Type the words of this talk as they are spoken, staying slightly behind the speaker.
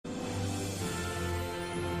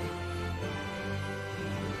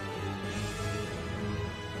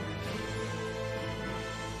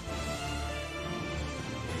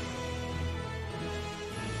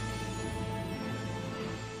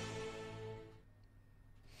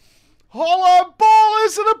Holla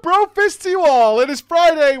ballers and a bro fist to you all. It is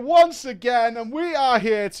Friday once again, and we are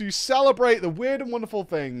here to celebrate the weird and wonderful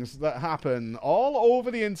things that happen all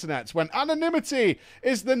over the internet when anonymity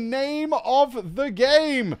is the name of the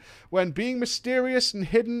game. When being mysterious and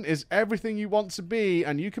hidden is everything you want to be,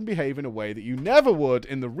 and you can behave in a way that you never would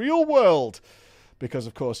in the real world. Because,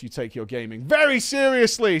 of course, you take your gaming very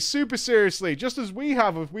seriously, super seriously, just as we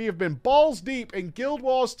have. We have been balls deep in Guild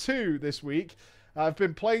Wars 2 this week. I've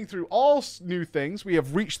been playing through all new things. We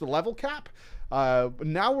have reached the level cap.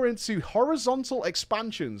 Now we're into horizontal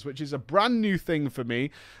expansions, which is a brand new thing for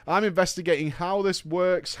me. I'm investigating how this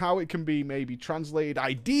works, how it can be maybe translated,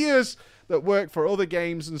 ideas that work for other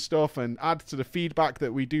games and stuff, and add to the feedback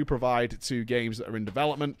that we do provide to games that are in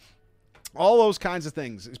development. All those kinds of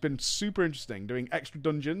things. It's been super interesting doing extra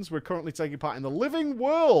dungeons. We're currently taking part in the Living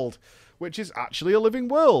World, which is actually a living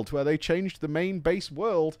world, where they changed the main base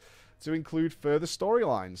world to include further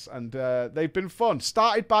storylines, and they've been fun.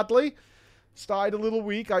 Started badly, started a little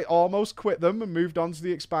weak. I almost quit them and moved on to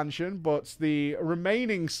the expansion, but the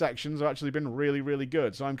remaining sections have actually been really, really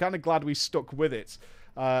good, so I'm kind of glad we stuck with it,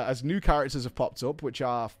 as new characters have popped up, which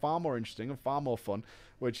are far more interesting and far more fun,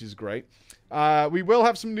 which is great. We will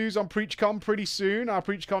have some news on PreachCon pretty soon. Our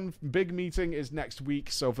PreachCon big meeting is next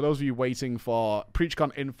week, so for those of you waiting for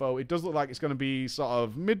PreachCon info, it does look like it's going to be sort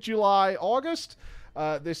of mid-July, August.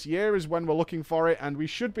 This year is when we're looking for it, and we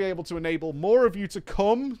should be able to enable more of you to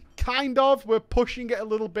come, kind of. We're pushing it a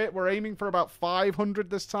little bit. We're aiming for about 500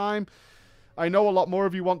 this time. I know a lot more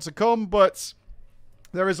of you want to come, but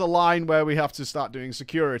there is a line where we have to start doing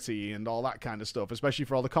security and all that kind of stuff, especially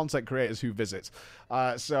for all the content creators who visit.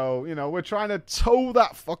 So, you know, we're trying to toe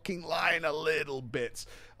that fucking line a little bit,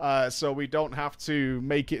 so we don't have to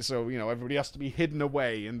make it so, you know, everybody has to be hidden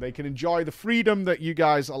away and they can enjoy the freedom that you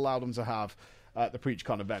guys allow them to have at the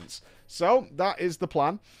PreachCon events. So, that is the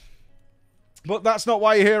plan. But that's not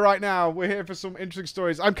why you're here right now. We're here for some interesting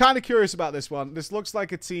stories. I'm kind of curious about this one. This looks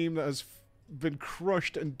like a team that has been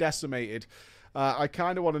crushed and decimated. I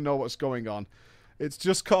kind of want to know what's going on. It's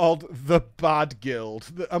just called The Bad Guild.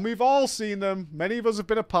 And we've all seen them. Many of us have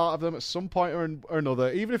been a part of them at some point or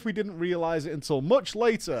another, even if we didn't realize it until much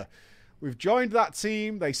later. We've joined that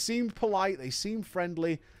team. They seemed polite. They seemed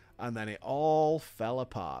friendly. And then it all fell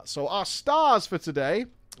apart. So our stars for today,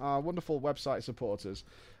 our wonderful website supporters,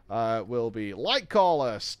 will be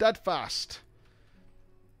Lightcaller, Steadfast,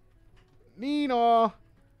 Nino,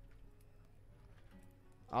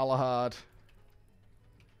 Alahard,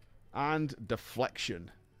 and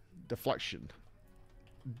Deflection. Deflection.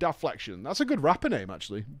 That's a good rapper name,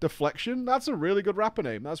 actually. Deflection. That's a really good rapper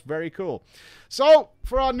name. That's very cool. So,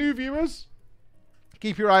 for our new viewers,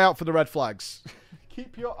 keep your eye out for the red flags.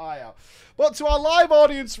 Keep your eye out. But to our live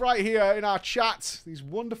audience right here in our chat, these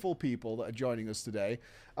wonderful people that are joining us today,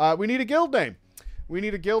 we need a guild name. We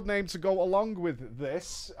need a guild name to go along with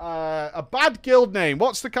this. A bad guild name.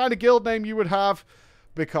 What's the kind of guild name you would have?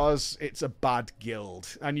 Because it's a bad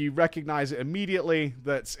guild. And you recognize it immediately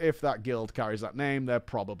that if that guild carries that name, they're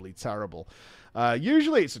probably terrible.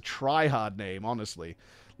 Usually it's a try-hard name, honestly.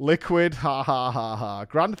 Liquid, ha ha ha ha.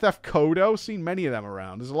 Grand Theft Kodo, seen many of them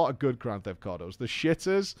around. There's a lot of good Grand Theft Kodos. The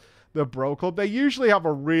Shitters, the Bro Club, they usually have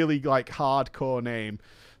a really, like, hardcore name,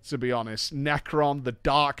 to be honest. Necron, The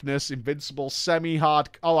Darkness, Invincible, Semi-Hard...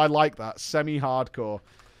 Oh, I like that. Semi-Hardcore.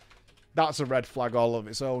 That's a red flag all of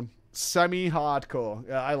its own. Semi-Hardcore.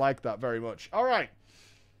 Yeah, I like that very much. All right.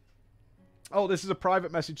 Oh, this is a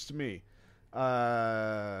private message to me.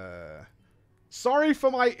 Sorry for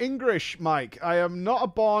my English, Mike. I am not a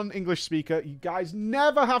born English speaker. You guys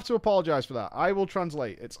never have to apologize for that. I will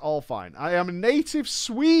translate. It's all fine. I am a native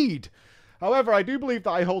Swede. However, I do believe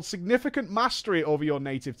that I hold significant mastery over your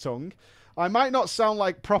native tongue. I might not sound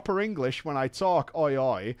like proper English when I talk oi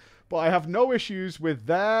oi, but I have no issues with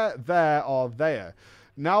there, or there.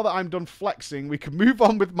 Now that I'm done flexing, we can move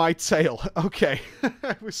on with my tale. Okay.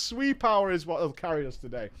 Swede power is what will carry us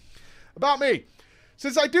today. About me.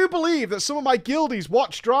 Since I do believe that some of my guildies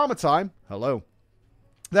watch Drama Time, hello,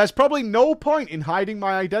 there's probably no point in hiding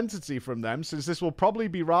my identity from them, since this will probably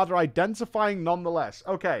be rather identifying nonetheless.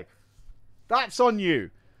 Okay, that's on you.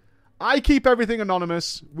 I keep everything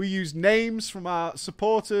anonymous. We use names from our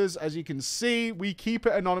supporters. As you can see, we keep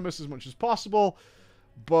it anonymous as much as possible,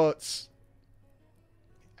 but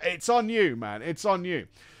it's on you, man. It's on you.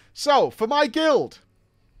 So, for my guild...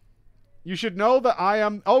 You should know that I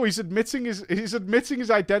am... Oh, he's admitting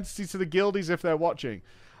his identity to the guildies if they're watching.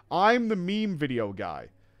 I'm the meme video guy.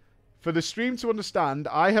 For the stream to understand,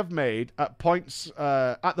 I have made, at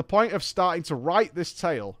the point of starting to write this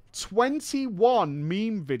tale, 21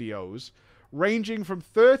 meme videos ranging from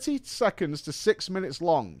 30 seconds to 6 minutes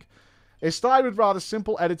long. It started with rather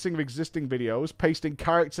simple editing of existing videos, pasting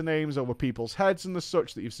character names over people's heads and the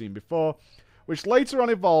such that you've seen before, which later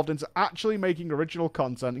on evolved into actually making original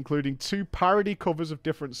content, including 2 parody covers of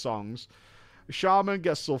different songs. Shaman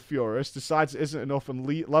gets Sulfurous, decides it isn't enough and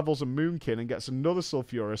levels a Moonkin and gets another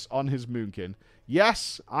Sulfurous on his Moonkin.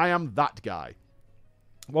 Yes, I am that guy.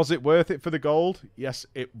 Was it worth it for the gold? Yes,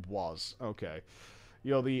 it was. Okay.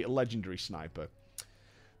 You're the legendary sniper.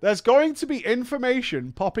 There's going to be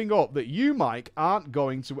information popping up that you, Mike, aren't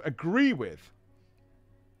going to agree with.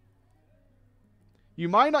 You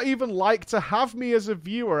might not even like to have me as a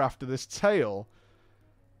viewer after this tale,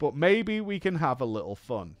 but maybe we can have a little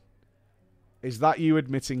fun. Is that you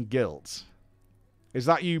admitting guilt? Is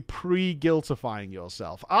that you pre-guiltifying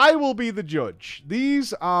yourself? I will be the judge.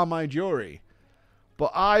 These are my jury.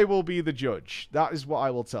 But I will be the judge. That is what I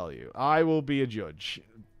will tell you. I will be a judge.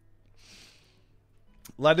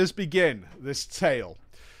 Let us begin this tale.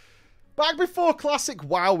 Back before Classic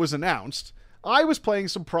WoW was announced, I was playing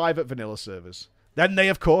some private vanilla servers. Then they,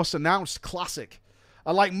 of course, announced Classic.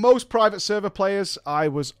 And like most private server players, I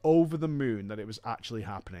was over the moon that it was actually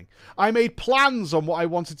happening. I made plans on what I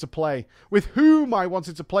wanted to play, with whom I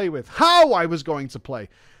wanted to play with, how I was going to play.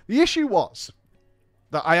 The issue was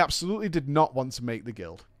that I absolutely did not want to make the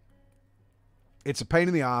guild. It's a pain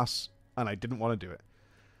in the ass, and I didn't want to do it.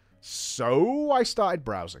 So I started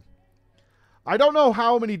browsing. I don't know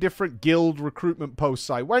how many different guild recruitment posts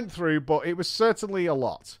I went through, but it was certainly a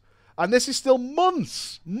lot. And this is still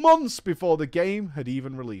months before the game had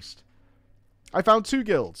even released. I found 2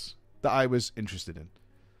 guilds that I was interested in.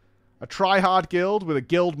 A try-hard guild with a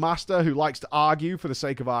guild master who likes to argue for the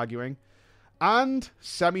sake of arguing, and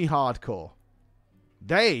semi-hardcore.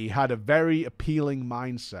 They had a very appealing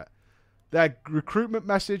mindset. Their recruitment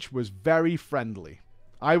message was very friendly.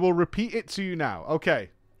 I will repeat it to you now. Okay.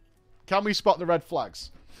 Can we spot the red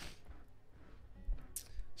flags?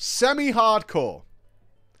 Semi-hardcore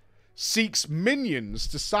seeks minions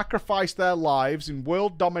to sacrifice their lives in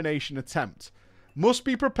world domination attempt. Must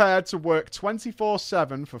be prepared to work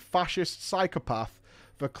 24/7 for fascist psychopath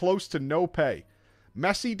for close to no pay.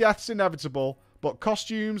 Messy deaths inevitable, but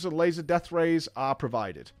costumes and laser death rays are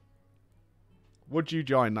provided. Would you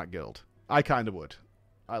join that guild? I kind of would.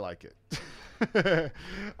 I like it.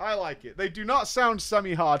 I like it. They do not sound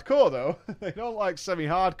semi-hardcore, though. They don't like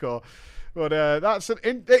semi-hardcore. But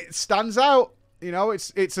it stands out. You know,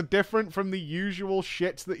 it's a different from the usual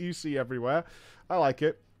shit that you see everywhere. I like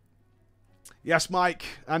it. Yes, Mike,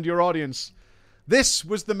 and your audience. This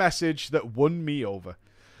was the message that won me over.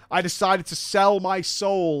 I decided to sell my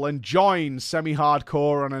soul and join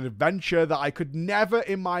semi-hardcore on an adventure that I could never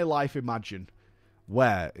in my life imagine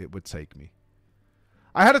where it would take me.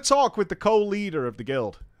 I had a talk with the co-leader of the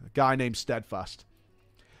guild, a guy named Steadfast.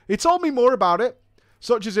 He told me more about it,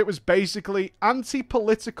 such as it was basically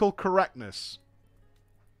anti-political correctness.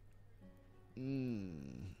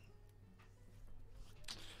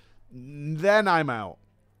 Then I'm out.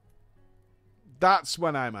 That's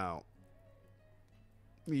when I'm out.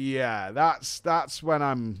 Yeah, that's when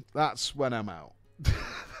I'm out.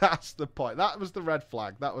 That's the point. That was the red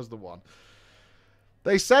flag. That was the one.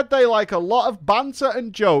 They said they like a lot of banter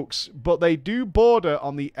and jokes, but they do border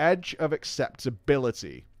on the edge of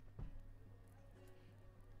acceptability.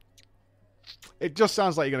 It just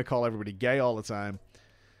sounds like you're going to call everybody gay all the time.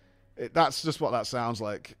 That's just what that sounds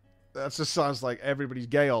like. That just sounds like everybody's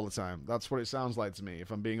gay all the time. That's what it sounds like to me, if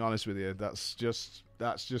I'm being honest with you. That's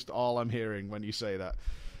just all I'm hearing when you say that.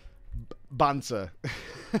 Banter.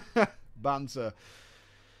 Banter.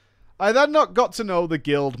 I then got to know the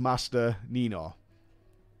guild master, Nino.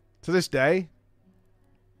 To this day,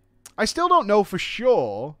 I still don't know for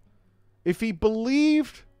sure if he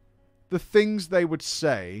believed the things they would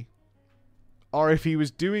say or if he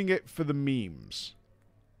was doing it for the memes.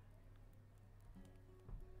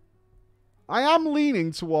 I am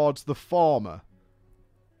leaning towards the former.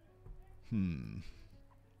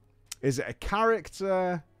 Is it a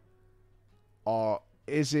character or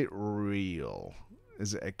is it real?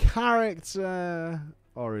 Is it a character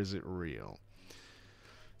or is it real?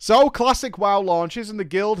 So, Classic WoW launches and the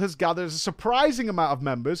guild has gathered a surprising amount of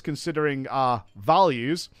members considering our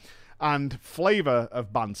values and flavour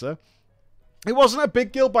of banter. It wasn't a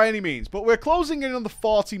big guild by any means, but we're closing in on the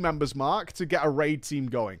 40 members mark to get a raid team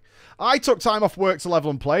going. I took time off work to level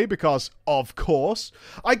and play because, of course,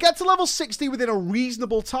 I get to level 60 within a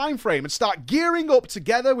reasonable time frame and start gearing up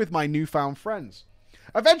together with my newfound friends.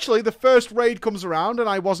 Eventually, the first raid comes around and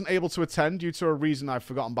I wasn't able to attend due to a reason I've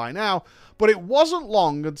forgotten by now, but it wasn't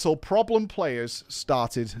long until problem players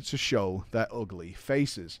started to show their ugly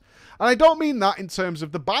faces. And I don't mean that in terms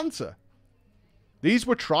of the banter. These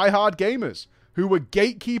were try-hard gamers who were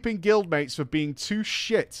gatekeeping guildmates for being too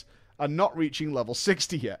shit and not reaching level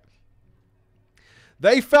 60 yet.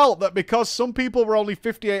 They felt that because some people were only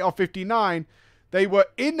 58 or 59, they were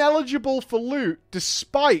ineligible for loot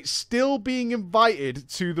despite still being invited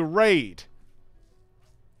to the raid.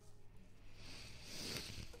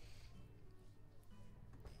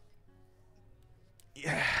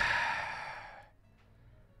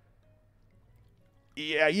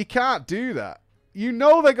 Yeah, you can't do that. You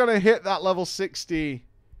know they're going to hit that level 60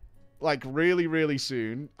 like really, really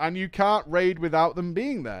soon, and you can't raid without them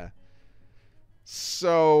being there.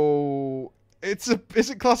 So, is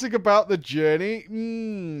it classic about the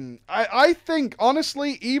journey? I think,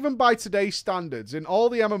 honestly, even by today's standards, in all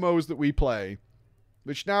the MMOs that we play,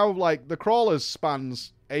 which now, like, the Crawlers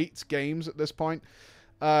spans 8 games at this point,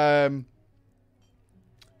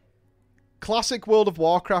 classic World of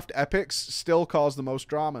Warcraft epics still cause the most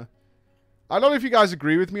drama. I don't know if you guys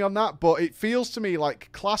agree with me on that, but it feels to me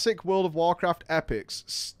like classic World of Warcraft epics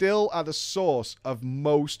still are the source of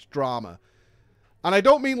most drama. And I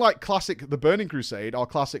don't mean like classic The Burning Crusade or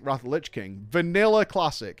classic Wrath of the Lich King. Vanilla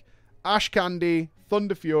classic. Ash Candy,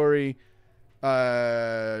 Thunder Fury,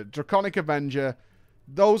 Draconic Avenger.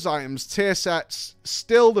 Those items, tier sets,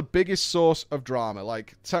 still the biggest source of drama.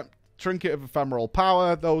 Like Trinket of Ephemeral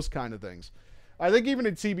Power, those kind of things. I think even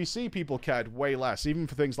in TBC, people cared way less, even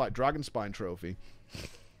for things like Dragonspine Trophy.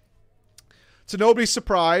 To nobody's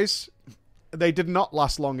surprise, they did not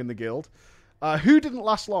last long in the guild. Who didn't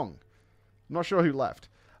last long? I'm not sure who left,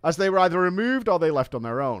 as they were either removed or they left on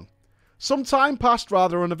their own. Some time passed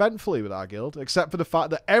rather uneventfully with our guild, except for the fact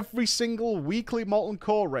that every single weekly Molten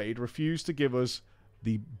Core raid refused to give us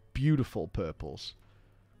the beautiful purples.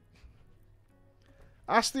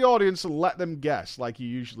 Ask the audience and let them guess, like you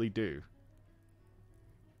usually do.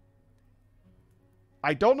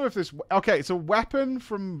 I don't know if this... Okay, it's a weapon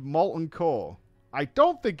from Molten Core. I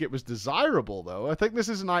don't think it was desirable, though. I think this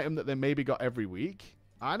is an item that they maybe got every week.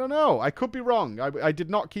 I don't know. I could be wrong. I did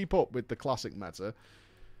not keep up with the classic meta.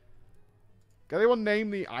 Can anyone name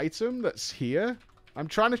the item that's here? I'm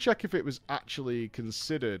trying to check if it was actually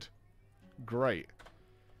considered great.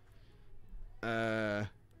 The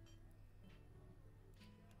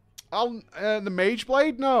Mage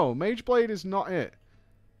Blade? No, Mage Blade is not it.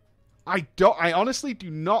 I honestly do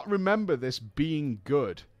not remember this being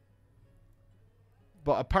good.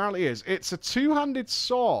 But apparently it is. It's a two-handed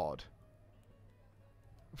sword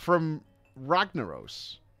from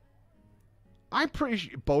Ragnaros. I'm pretty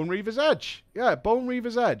sure... Bone Reaver's Edge. Yeah, Bone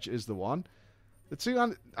Reaver's Edge is the one. The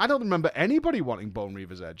two-handed... I don't remember anybody wanting Bone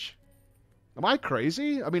Reaver's Edge. Am I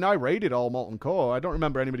crazy? I mean, I raided all Molten Core. I don't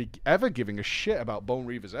remember anybody ever giving a shit about Bone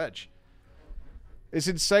Reaver's Edge. It's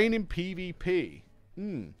insane in PvP.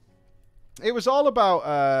 It was all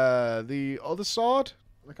about the other sword.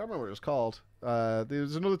 I can't remember what it was called. There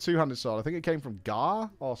was another two-handed sword. I think it came from Gar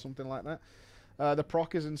or something like that. The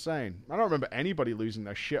proc is insane. I don't remember anybody losing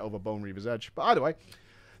their shit over Bone Reaver's Edge. But either way,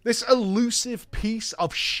 this elusive piece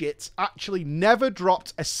of shit actually never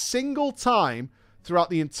dropped a single time throughout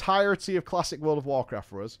the entirety of Classic World of Warcraft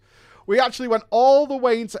for us. We actually went all the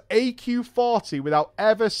way into AQ40 without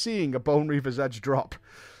ever seeing a Bone Reaver's Edge drop.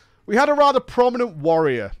 We had a rather prominent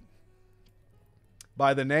warrior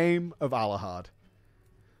by the name of Alahard,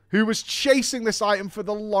 who was chasing this item for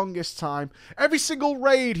the longest time. Every single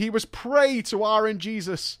raid, he was prey to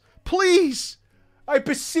RNGesus. Please, I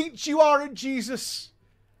beseech you, RNGesus.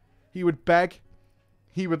 He would beg.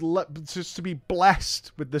 He would just to be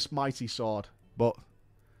blessed with this mighty sword. But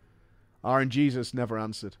RNGesus never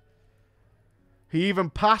answered. He even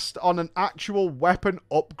passed on an actual weapon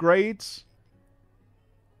upgrades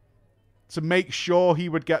to make sure he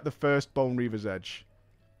would get the first Bone Reaver's Edge.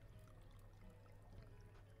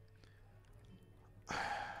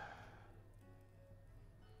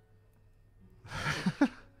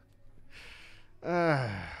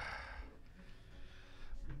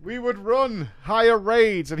 We would run higher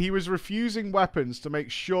raids, and he was refusing weapons to make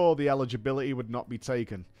sure the eligibility would not be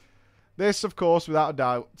taken. This, of course, without a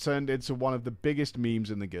doubt, turned into one of the biggest memes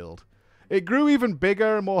in the guild. It grew even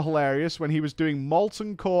bigger and more hilarious when he was doing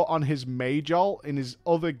Molten Core on his Mage ult in his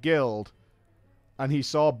other guild, and he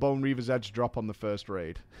saw Bone Reaver's Edge drop on the first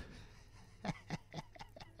raid.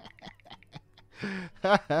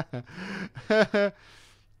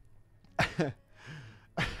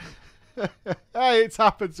 Hey, it's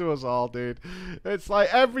happened to us all, dude. It's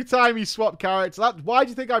like every time you swap characters. Why do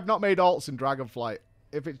you think I've not made alts in Dragonflight?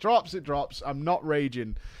 If it drops, it drops. I'm not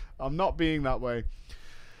raging. I'm not being that way.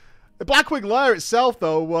 The Blackwing Lair itself,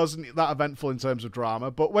 though, wasn't that eventful in terms of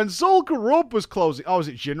drama. But when Zul'Gurub was closing... Oh, is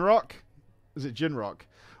it Jinrock? Is it Jinrock?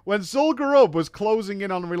 When Zul'Gurub was closing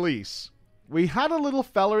in on release, we had a little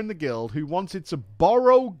fella in the guild who wanted to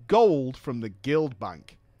borrow gold from the guild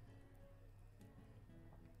bank.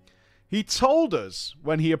 He told us,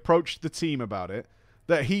 when he approached the team about it,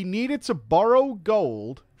 that he needed to borrow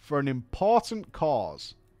gold for an important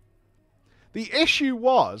cause. The issue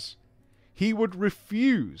was, he would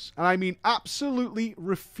refuse, and I mean absolutely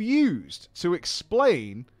refused, to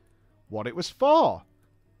explain what it was for.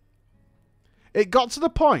 It got to the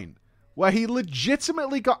point where he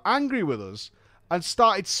legitimately got angry with us and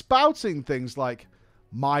started spouting things like,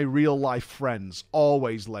 my real life friends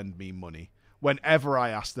always lend me money whenever I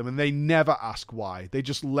ask them, and they never ask why. They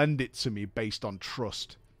just lend it to me based on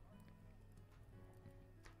trust.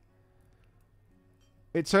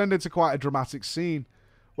 It turned into quite a dramatic scene,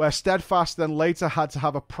 where Steadfast then later had to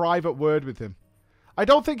have a private word with him. I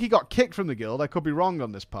don't think he got kicked from the guild, I could be wrong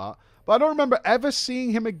on this part, but I don't remember ever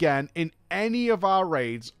seeing him again in any of our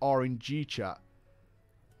raids or in G-Chat.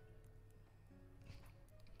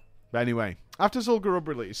 But anyway, after Zul'Gurub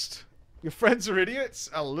released, your friends are idiots?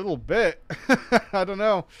 A little bit. I don't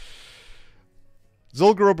know.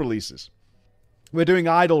 Zul'Gurub releases. We're doing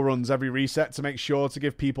idle runs every reset to make sure to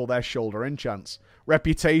give people their shoulder in chance,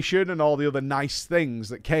 reputation, and all the other nice things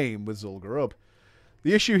that came with Zul'Gurub.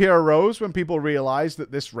 The issue here arose when people realized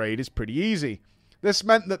that this raid is pretty easy. This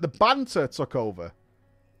meant that the banter took over.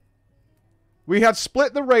 We had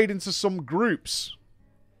split the raid into some groups.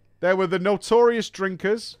 There were the notorious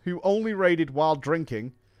drinkers, who only raided while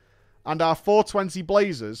drinking, and our 420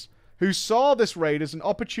 Blazers, who saw this raid as an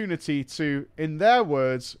opportunity to, in their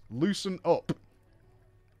words, loosen up.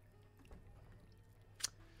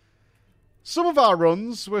 Some of our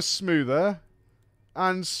runs were smoother,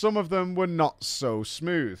 and some of them were not so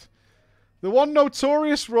smooth. The one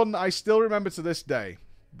notorious run that I still remember to this day,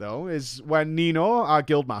 though, is when Nino, our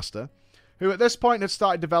guildmaster, who at this point had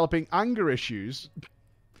started developing anger issues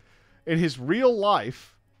in his real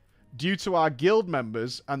life due to our guild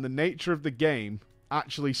members and the nature of the game,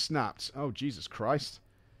 actually snapped. Oh, Jesus Christ.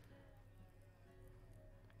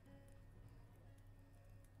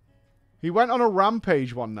 He went on a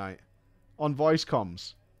rampage one night on voice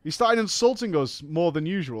comms. He started insulting us more than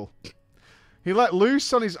usual. He let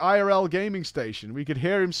loose on his IRL gaming station. We could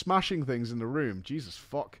hear him smashing things in the room. Jesus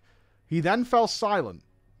fuck. He then fell silent.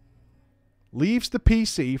 Leaves the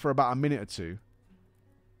PC for about a minute or two.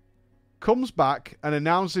 Comes back and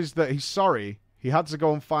announces that he's sorry. He had to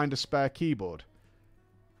go and find a spare keyboard.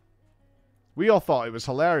 We all thought it was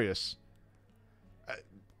hilarious.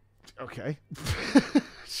 Okay.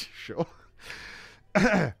 Sure.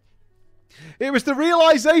 It was the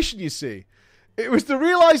realization, you see. It was the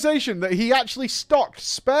realization that he actually stocked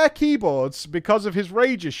spare keyboards because of his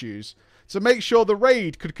rage issues to make sure the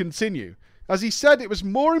raid could continue. As he said, it was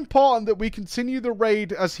more important that we continue the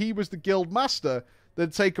raid as he was the guild master than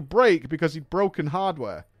take a break because he'd broken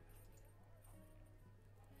hardware.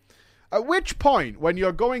 At which point, when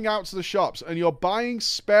you're going out to the shops and you're buying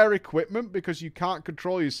spare equipment because you can't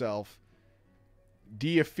control yourself, do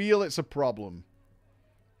you feel it's a problem?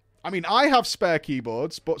 I mean, I have spare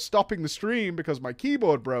keyboards, but stopping the stream because my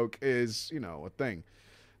keyboard broke is, you know, a thing.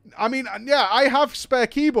 I mean, yeah, I have spare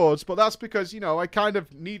keyboards, but that's because, you know, I kind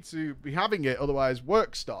of need to be having it, otherwise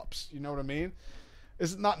work stops. You know what I mean?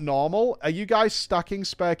 Isn't that normal? Are you guys stacking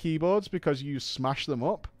spare keyboards because you smash them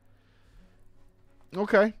up?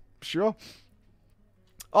 Okay, sure.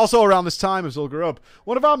 Also, around this time of Zul'Gurub,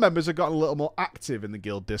 one of our members had gotten a little more active in the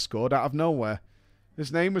guild Discord out of nowhere.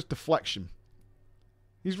 His name was Deflection.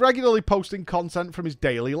 He's regularly posting content from his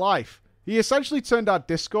daily life. He essentially turned our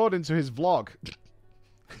Discord into his vlog.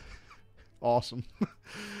 Awesome.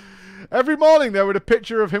 Every morning there was a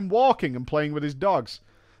picture of him walking and playing with his dogs.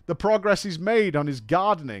 The progress he's made on his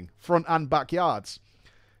gardening, front and backyards.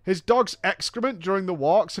 His dog's excrement during the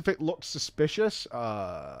walks if it looked suspicious.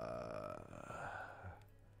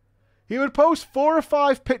 He would post 4 or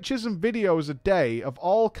 5 pictures and videos a day of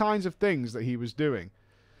all kinds of things that he was doing.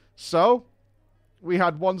 So we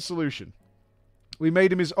had one solution. We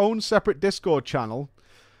made him his own separate Discord channel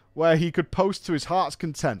where he could post to his heart's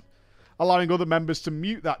content, allowing other members to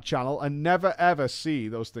mute that channel and never ever see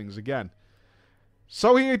those things again.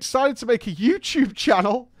 So he decided to make a YouTube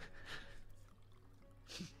channel.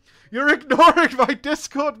 You're ignoring my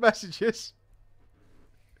Discord messages.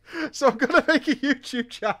 So I'm going to make a YouTube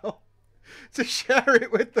channel to share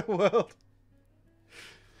it with the world.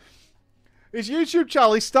 His YouTube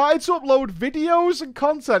channel, he started to upload videos and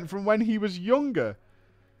content from when he was younger.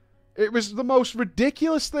 It was the most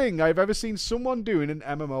ridiculous thing I've ever seen someone do in an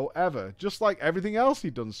MMO ever, just like everything else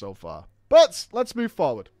he'd done so far. But let's move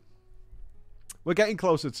forward. We're getting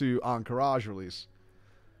closer to Ahn'Qiraj release.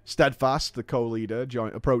 Steadfast, the co-leader,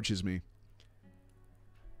 approaches me.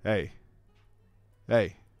 Hey.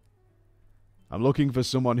 I'm looking for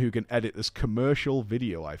someone who can edit this commercial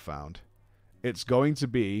video I found. It's going to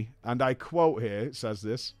be, and I quote here, it says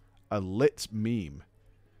this, a lit meme.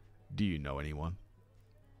 Do you know anyone?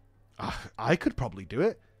 I could probably do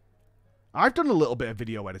it. I've done a little bit of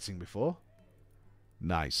video editing before.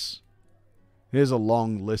 Nice. Here's a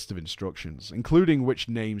long list of instructions, including which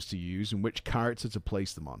names to use and which character to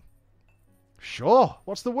place them on. Sure,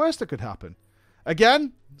 what's the worst that could happen?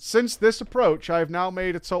 Again, since this approach, I have now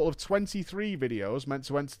made a total of 23 videos meant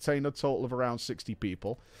to entertain a total of around 60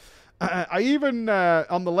 people. I even,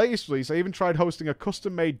 on the latest release, I even tried hosting a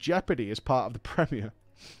custom-made Jeopardy as part of the premiere.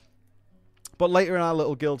 But later in our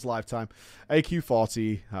little guild's lifetime,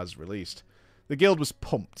 AQ40 has released. The guild was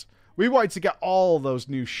pumped. We wanted to get all those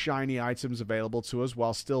new shiny items available to us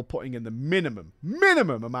while still putting in the minimum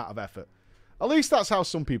amount of effort. At least that's how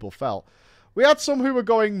some people felt. We had some who were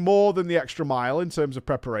going more than the extra mile in terms of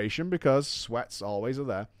preparation because sweats always are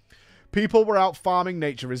there. People were out farming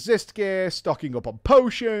nature resist gear, stocking up on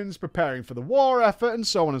potions, preparing for the war effort, and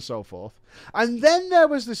so on and so forth. And then there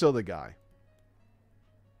was this other guy.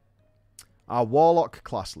 Our warlock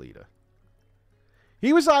class leader.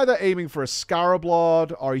 He was either aiming for a Scarab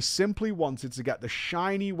Lord, or he simply wanted to get the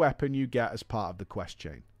shiny weapon you get as part of the quest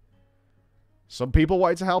chain. Some people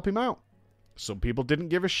wanted to help him out. Some people didn't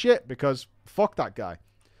give a shit because fuck that guy.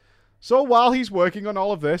 So while he's working on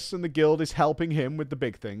all of this and the guild is helping him with the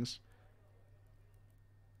big things,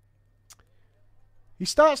 he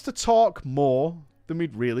starts to talk more than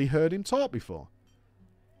we'd really heard him talk before.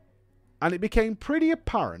 And it became pretty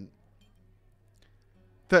apparent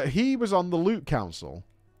that he was on the Loot Council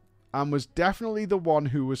and was definitely the one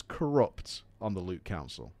who was corrupt on the Loot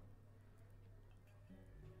Council.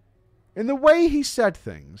 In the way he said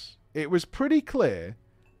things, it was pretty clear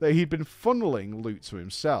that he'd been funneling loot to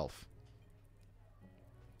himself.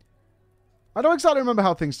 I don't exactly remember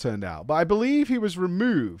how things turned out, but I believe he was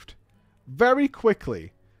removed very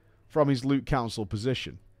quickly from his Loot Council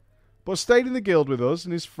position, but stayed in the guild with us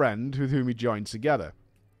and his friend with whom he joined together.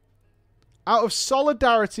 Out of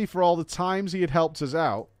solidarity for all the times he had helped us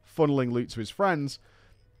out, funneling loot to his friends,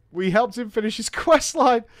 we helped him finish his quest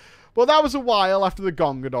line, but that was a while after the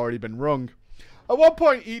gong had already been rung. At one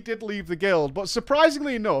point, he did leave the guild, but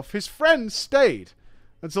surprisingly enough, his friends stayed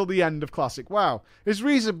until the end of Classic WoW. His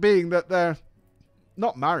reason being that they're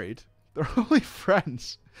not married, they're only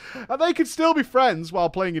friends. And they could still be friends while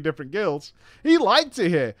playing in different guilds. He liked it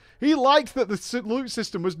here. He liked that the loot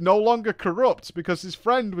system was no longer corrupt because his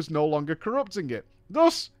friend was no longer corrupting it.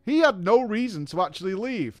 Thus, he had no reason to actually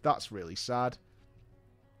leave. That's really sad.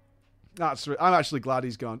 I'm actually glad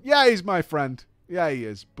he's gone. Yeah, he's my friend. Yeah, he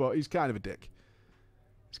is, but he's kind of a dick.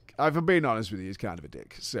 If I'm being honest with you, he's kind of a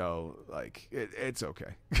dick. So, like, it's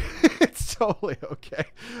okay. It's totally okay.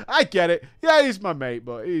 I get it. Yeah, he's my mate,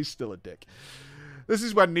 but he's still a dick. This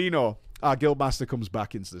is when Nino, our guildmaster, comes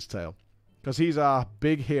back into this tale. Because he's our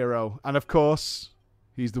big hero. And, of course,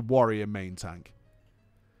 he's the warrior main tank.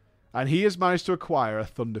 And he has managed to acquire a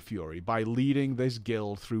Thunder Fury by leading this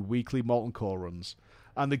guild through weekly Molten Core runs.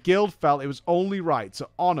 And the guild felt it was only right to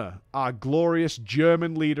honor our glorious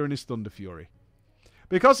German leader and his Thunder Fury.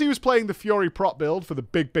 Because he was playing the Fury prop build for the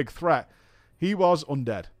big threat, he was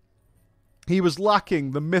undead. He was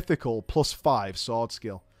lacking the mythical +5 sword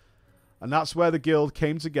skill. And that's where the guild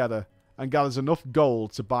came together and gathers enough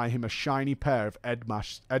gold to buy him a shiny pair of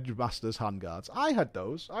Edgemaster's handguards. I had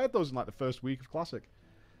those. I had those in like the first week of Classic.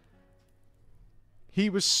 He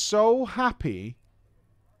was so happy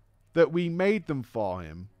that we made them for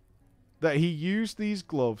him that he used these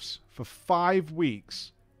gloves for 5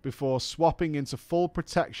 weeks before swapping into full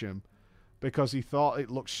protection because he thought it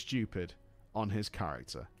looked stupid on his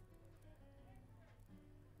character.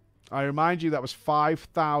 I remind you that was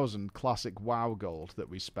 5,000 Classic WoW gold that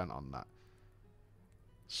we spent on that.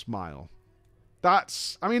 Smile.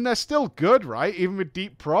 That's, I mean, they're still good, right? Even with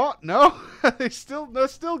deep prot? No? they're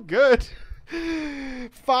still good.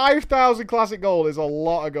 5,000 Classic gold is a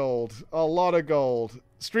lot of gold. A lot of gold.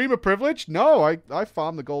 Streamer privilege? No, I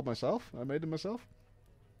farmed the gold myself. I made them myself.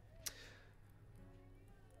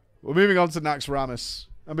 We're moving on to Naxxramas.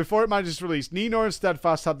 And before it manages to release, Nino and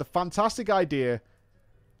Steadfast had the fantastic idea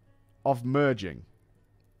of merging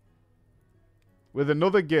with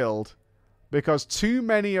another guild because too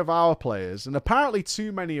many of our players, and apparently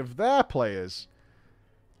too many of their players,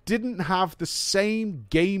 didn't have the same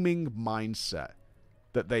gaming mindset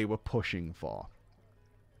that they were pushing for.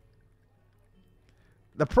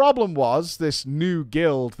 The problem was this new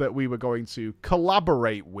guild that we were going to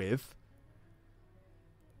collaborate with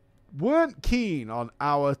weren't keen on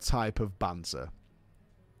our type of banter.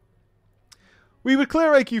 We would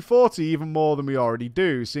clear AQ40 even more than we already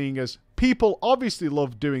do, seeing as people obviously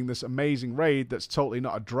love doing this amazing raid that's totally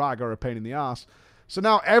not a drag or a pain in the ass. So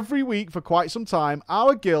now every week for quite some time,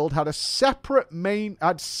 our guild had separate main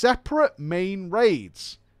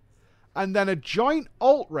raids, and then a joint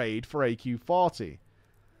alt raid for AQ40.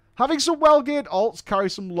 Having some well-geared alts carry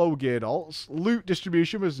some low-geared alts, loot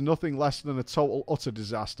distribution was nothing less than a total utter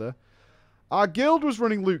disaster. Our guild was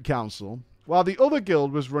running Loot Council, while the other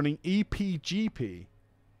guild was running EPGP.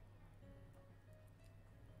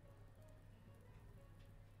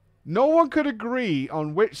 No one could agree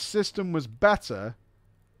on which system was better,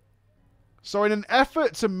 so in an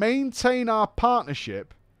effort to maintain our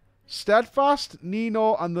partnership, Steadfast,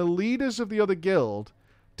 Nino, and the leaders of the other guild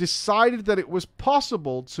decided that it was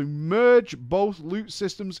possible to merge both loot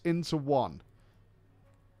systems into one.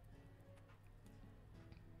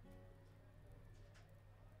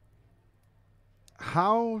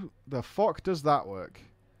 How the fuck does that work?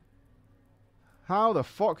 How the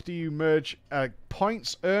fuck do you merge a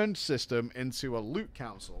points earned system into a loot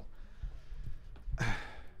council?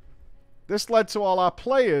 This led to all our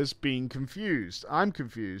players being confused. I'm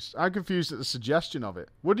confused. I'm confused at the suggestion of it.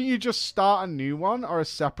 Wouldn't you just start a new one or a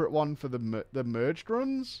separate one for the merged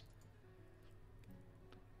runs?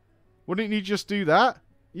 Wouldn't you just do that?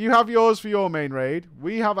 You have yours for your main raid.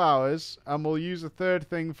 We have ours. And we'll use a third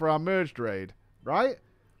thing for our merged raid. Right?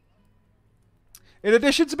 In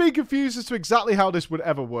addition to being confused as to exactly how this would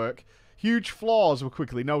ever work, huge flaws were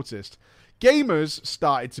quickly noticed. Gamers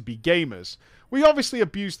started to be gamers. We obviously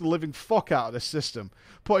abused the living fuck out of this system,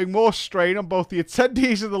 putting more strain on both the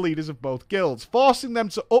attendees and the leaders of both guilds, forcing them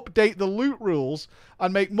to update the loot rules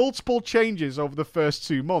and make multiple changes over the first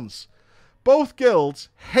 2 months. Both guilds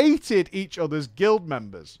hated each other's guild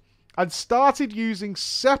members and started using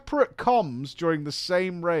separate comms during the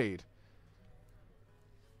same raid.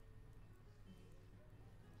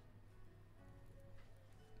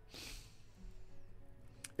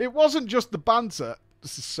 It wasn't just the banter.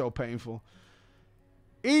 This is so painful.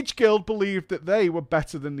 Each guild believed that they were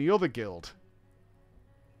better than the other guild.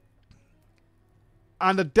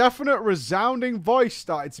 And a definite resounding voice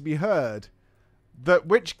started to be heard that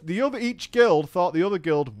each guild thought the other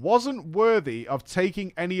guild wasn't worthy of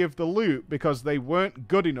taking any of the loot because they weren't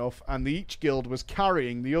good enough and each guild was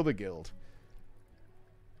carrying the other guild.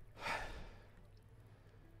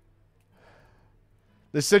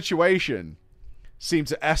 The situation seemed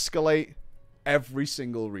to escalate every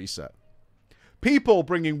single reset. People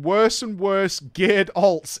bringing worse and worse geared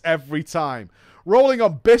alts every time. Rolling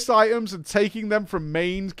on BIS items and taking them from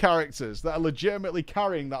main characters that are legitimately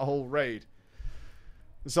carrying that whole raid.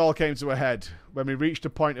 This all came to a head when we reached a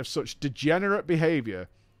point of such degenerate behavior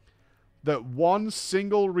that one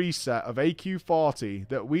single reset of AQ40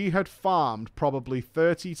 that we had farmed probably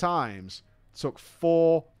 30 times took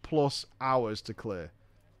 4+ hours to clear.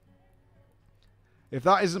 If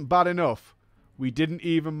that isn't bad enough, we didn't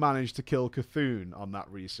even manage to kill Cthulhu on that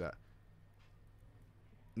reset.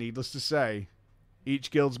 Needless to say, each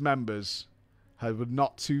guild's members were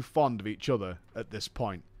not too fond of each other at this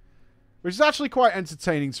point. Which is actually quite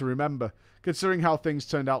entertaining to remember, considering how things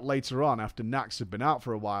turned out later on after Nax had been out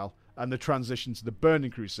for a while, and the transition to the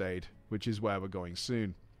Burning Crusade, which is where we're going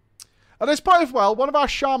soon. At this point as well, one of our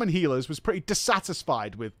shaman healers was pretty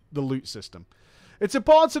dissatisfied with the loot system. It's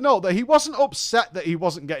important to note that he wasn't upset that he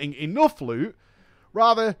wasn't getting enough loot,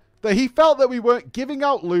 rather that he felt that we weren't giving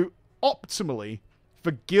out loot optimally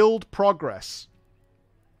for guild progress.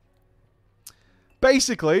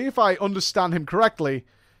 Basically, if I understand him correctly,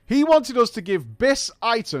 he wanted us to give BIS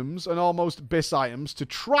items and almost BIS items to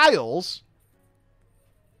trials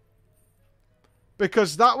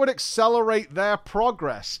because that would accelerate their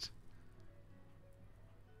progress.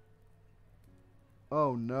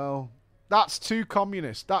 Oh no. That's too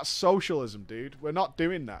communist. That's socialism, dude. We're not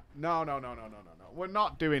doing that. No. We're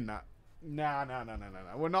not doing that.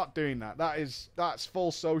 No. We're not doing that. That's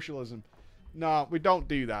full socialism. No, we don't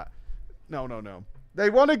do that. No. They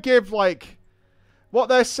want to give, like... What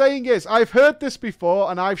they're saying is, I've heard this before,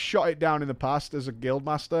 and I've shot it down in the past as a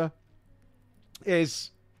guildmaster,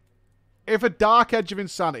 is if a Dark Edge of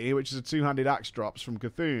Insanity, which is a 2-handed axe, drops from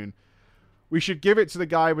Cthulhu, we should give it to the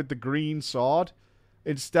guy with the green sword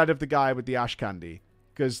instead of the guy with the ash candy,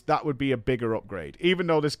 because that would be a bigger upgrade, even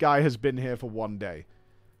though this guy has been here for 1 day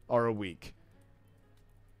or a week.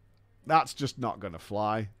 That's just not going to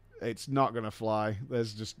fly. It's not going to fly.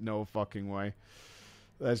 There's just no fucking way.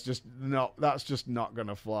 That's just not going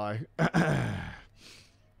to fly.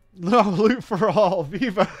 No, loot for all.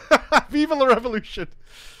 Viva. Viva la revolution.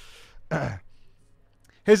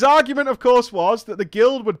 His argument, of course, was that the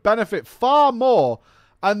guild would benefit far more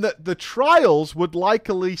and that the trials would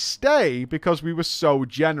likely stay because we were so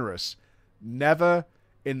generous. Never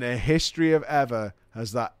in the history of ever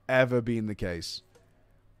has that ever been the case.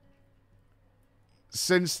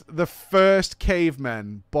 Since the first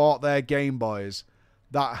cavemen bought their Game Boys,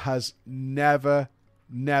 that has never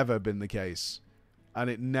been the case. And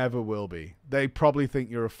it never will be. They probably think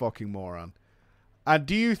you're a fucking moron. And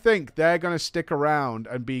do you think they're going to stick around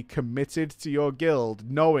and be committed to your guild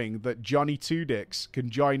knowing that Johnny Two Dicks can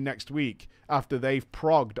join next week after they've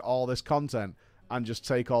progged all this content and just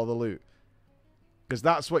take all the loot? Because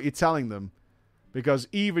that's what you're telling them. Because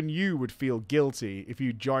even you would feel guilty if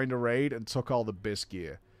you joined a raid and took all the BIS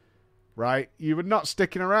gear. Right? You were not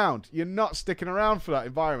sticking around. You're not sticking around for that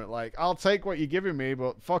environment. Like, I'll take what you're giving me,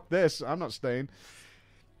 but fuck this. I'm not staying.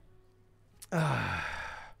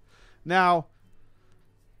 Now,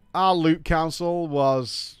 our loot council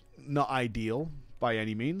was not ideal by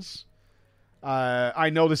any means. I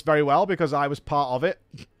know this very well because I was part of it.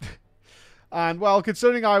 And, well,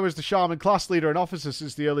 considering I was the shaman class leader and officer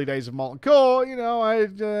since the early days of Molten Core, you know,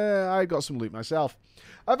 I got some loot myself.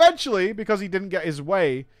 Eventually, because he didn't get his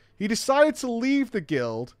way, he decided to leave the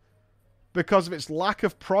guild because of its lack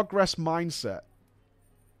of progress mindset.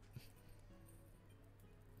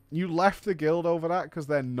 You left the guild over that because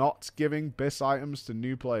they're not giving BIS items to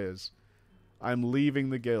new players. I'm leaving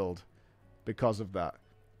the guild because of that.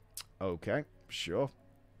 Okay, sure.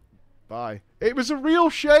 Bye. It was a real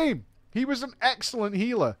shame. He was an excellent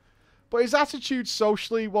healer, but his attitude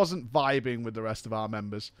socially wasn't vibing with the rest of our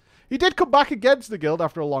members. He did come back again to the guild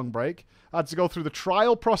after a long break. I had to go through the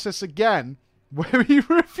trial process again, where he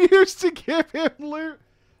refused to give him loot.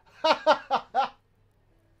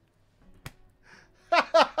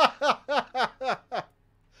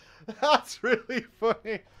 That's really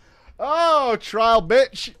funny. Oh, trial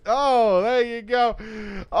bitch. Oh, there you go.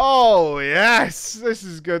 Oh, yes. This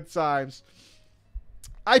is good times.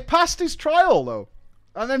 I passed his trial, though.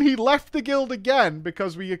 And then he left the guild again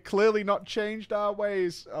because we had clearly not changed our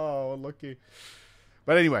ways. Oh, lucky.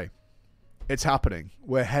 But anyway, it's happening.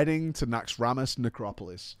 We're heading to Naxxramas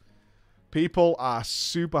Necropolis. People are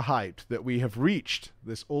super hyped that we have reached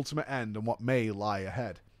this ultimate end and what may lie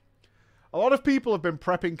ahead. A lot of people have been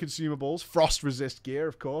prepping consumables, frost resist gear,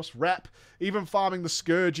 of course, rep, even farming the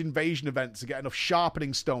Scourge invasion event to get enough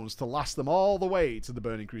sharpening stones to last them all the way to the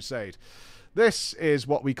Burning Crusade. This is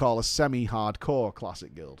what we call a semi-hardcore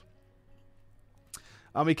classic guild.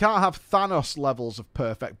 And we can't have Thanos levels of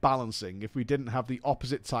perfect balancing if we didn't have the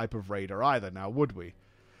opposite type of raider either, now would we?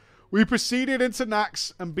 We proceeded into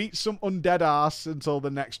Nax and beat some undead arse until the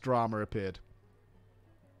next drama appeared.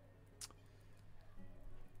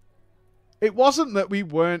 It wasn't that we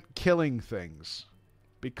weren't killing things,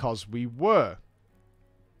 because we were.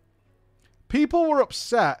 People were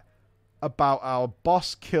upset about our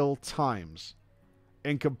boss kill times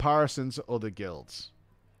in comparison to other guilds.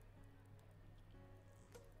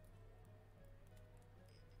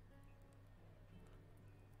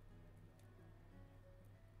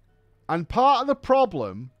 And part of the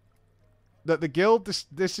problem that the guild,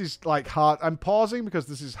 this is like hard. I'm pausing because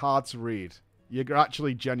this is hard to read. You're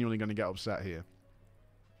actually genuinely going to get upset here.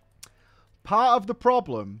 Part of the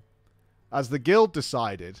problem, as the guild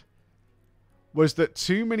decided, was that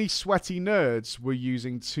too many sweaty nerds were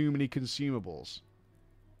using too many consumables.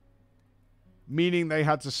 Meaning they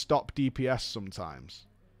had to stop DPS sometimes.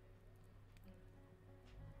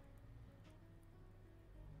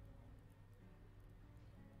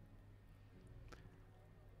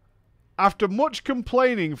 After much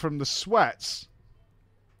complaining from the sweats,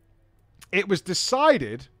 it was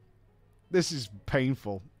decided... This is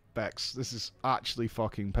painful, Bex. This is actually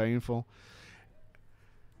fucking painful.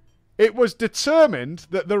 It was determined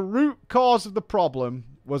that the root cause of the problem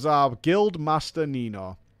was our guild master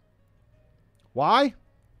Nino. Why?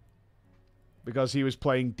 Because he was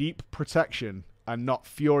playing deep protection and not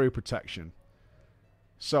fury protection.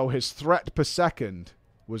 So his threat per second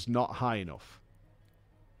was not high enough.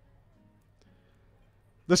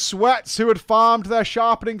 The sweats who had farmed their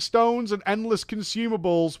sharpening stones and endless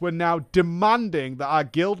consumables were now demanding that our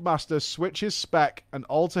guildmaster switch his spec and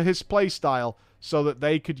alter his playstyle so that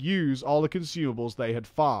they could use all the consumables they had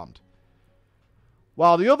farmed.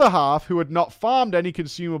 While the other half, who had not farmed any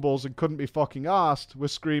consumables and couldn't be fucking arsed, were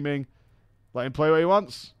screaming, let him play what he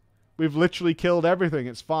wants. We've literally killed everything,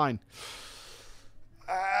 it's fine.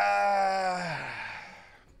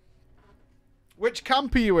 Which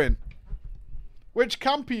camp are you in? Which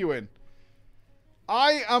camp are you in?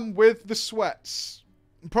 I am with the sweats.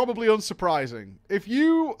 probably unsurprising. If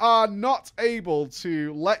you are not able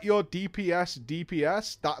to let your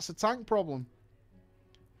DPS, that's a tank problem.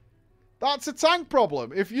 That's a tank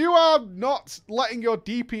problem. If you are not letting your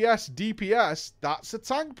DPS, that's a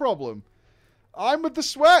tank problem. I'm with the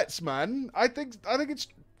sweats, man. I think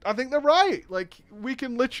they're right. Like, we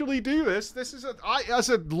can literally do this. This is as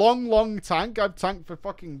a long tank. I've tanked for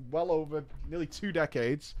fucking well over nearly 2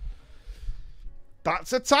 decades.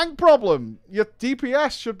 That's a tank problem. Your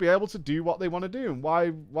DPS should be able to do what they want to do. And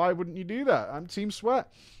why wouldn't you do that? I'm Team Sweat.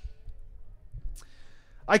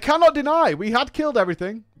 I cannot deny we had killed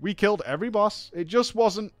everything. We killed every boss. It just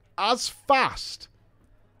wasn't as fast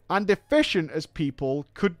and efficient as people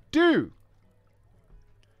could do.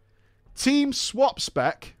 Team Swap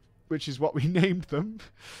Spec, which is what we named them,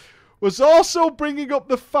 was also bringing up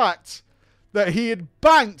the fact that he had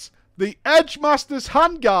banked the Edgemaster's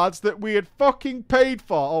handguards that we had fucking paid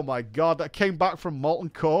for. Oh my god, that came back from Molten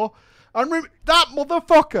Core. And that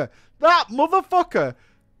motherfucker,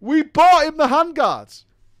 we bought him the handguards.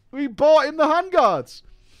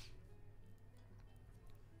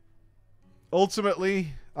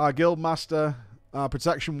 Ultimately, our guildmaster, our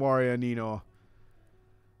protection warrior, Nino,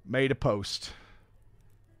 made a post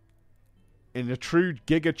in a true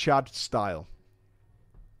Giga Chad style.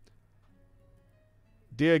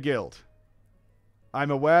 Dear Guild,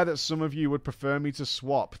 I'm aware that some of you would prefer me to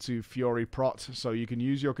swap to Fury Prot so you can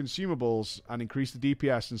use your consumables and increase the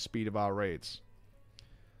DPS and speed of our raids.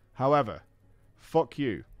 However, fuck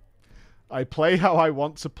you. I play how I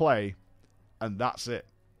want to play, and that's it.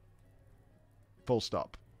 Full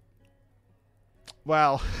stop.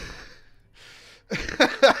 Well,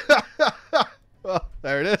 well,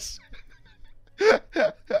 there it is.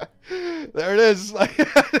 There it is.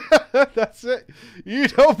 That's it. You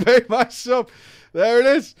don't pay my sub. There it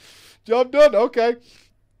is. Job done. Okay.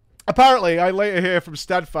 Apparently, I later hear from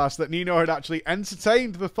Steadfast that Nino had actually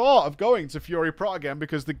entertained the thought of going to Fury Prot again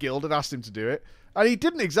because the guild had asked him to do it. And he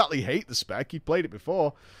didn't exactly hate the spec. He'd played it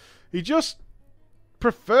before. He just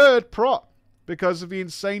preferred Prot because of the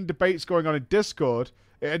insane debates going on in Discord.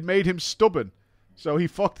 It had made him stubborn. So he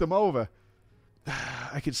fucked them over.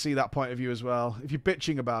 I can see that point of view as well. If you're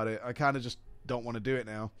bitching about it, I kind of just don't want to do it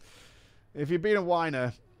now. If you're being a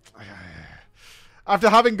whiner... After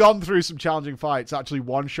having gone through some challenging fights, actually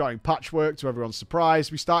one-shotting Patchwork to everyone's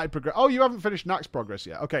surprise, we started progress. Oh, you haven't finished Naxx progress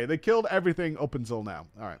yet. Okay, they killed everything up until now.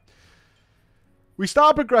 All right. We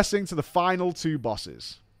started progressing to the final 2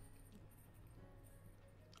 bosses.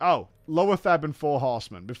 Oh, Lower Theb and 4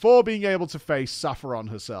 Horsemen, before being able to face Sapphiron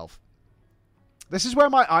herself. This is where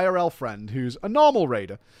my IRL friend, who's a normal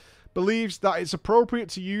raider, believes that it's appropriate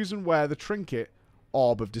to use and wear the trinket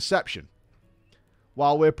Orb of Deception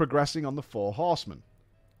while we're progressing on the 4 Horsemen.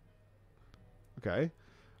 Okay.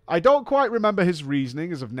 I don't quite remember his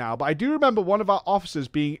reasoning as of now, but I do remember one of our officers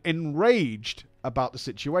being enraged about the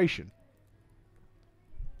situation.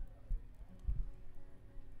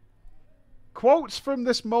 Quotes from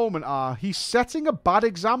this moment are, he's setting a bad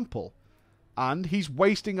example and he's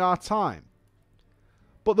wasting our time.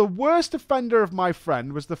 But the worst offender of my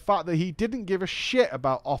friend was the fact that he didn't give a shit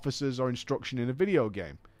about officers or instruction in a video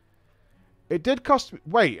game. It did cost me...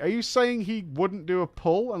 Wait, are you saying he wouldn't do a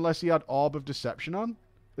pull unless he had Orb of Deception on?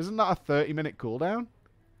 Isn't that a 30-minute cooldown?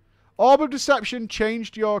 Orb of Deception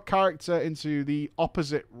changed your character into the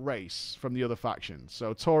opposite race from the other faction.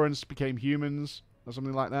 So Taurens became humans or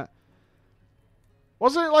something like that.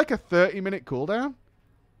 Wasn't it like a 30-minute cooldown?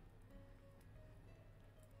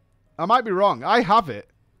 I might be wrong. I have it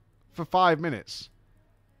for 5 minutes.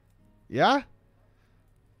 Yeah?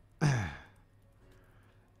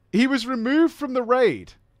 He was removed from the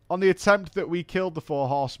raid on the attempt that we killed the 4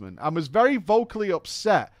 Horsemen and was very vocally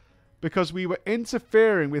upset because we were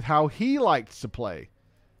interfering with how he liked to play.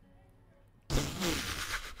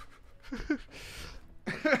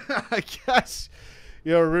 I guess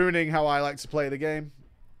you're ruining how I like to play the game.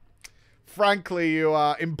 Frankly, you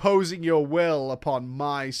are imposing your will upon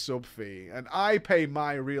my sub fee, and I pay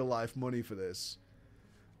my real life money for this.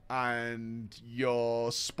 And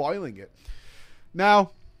you're spoiling it.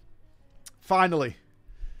 Now, finally,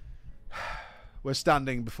 we're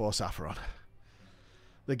standing before Sapphiron.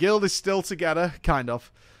 The guild is still together, kind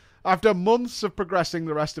of. After months of progressing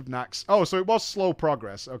the rest of Naxx... Oh, so it was slow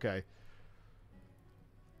progress. Okay.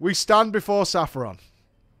 We stand before Sapphiron.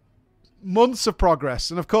 Months of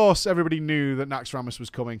progress. And of course, everybody knew that Naxxramas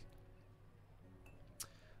was coming.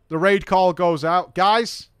 The raid call goes out.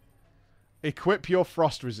 Guys, equip your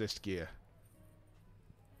frost resist gear.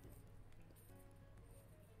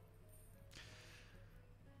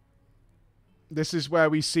 This is where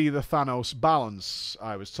we see the Thanos balance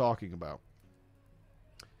I was talking about.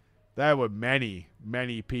 there were many,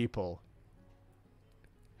 many people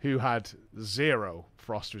who had 0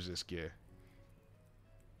 frost resist gear.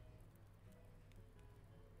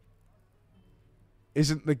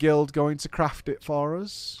 Isn't the guild going to craft it for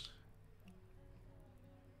us?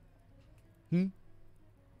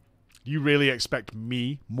 You really expect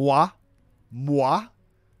moi,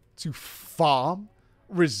 to farm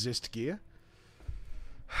resist gear?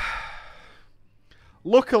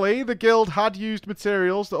 Luckily, the guild had used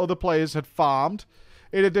materials that other players had farmed,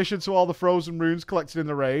 in addition to all the frozen runes collected in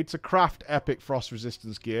the raid, to craft epic frost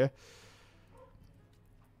resistance gear,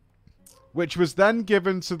 which was then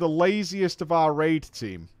given to the laziest of our raid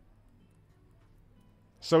team,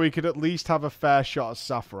 so he could at least have a fair shot at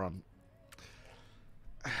Sapphiron.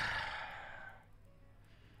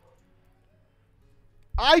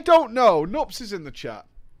 I don't know. Nups is in the chat.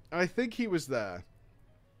 I think he was there.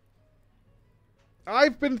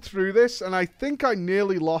 I've been through this, and I think I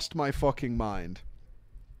nearly lost my fucking mind.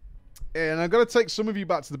 And I'm going to take some of you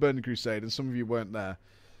back to the Burning Crusade, and some of you weren't there.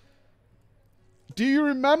 Do you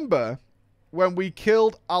remember when we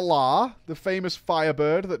killed Allah, the famous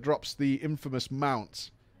firebird that drops the infamous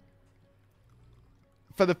mount,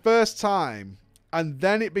 for the first time, and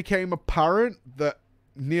then it became apparent that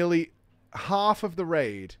nearly half of the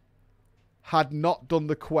raid had not done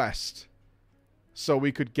the quest so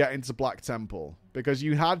we could get into Black Temple, because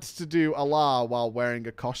you had to do Allah while wearing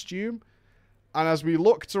a costume. And as we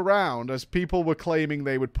looked around, as people were claiming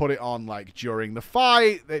they would put it on like during the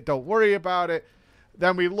fight, they don't worry about it,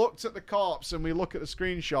 then we looked at the corpse and we look at the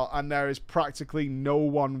screenshot, and there is practically no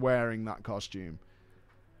one wearing that costume.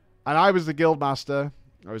 And I was the guild master,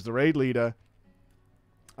 I was the raid leader,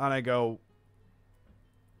 and I go,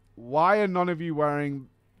 why are none of you wearing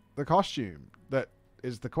the costume that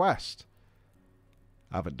is the quest?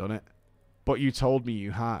 I haven't done it. But you told me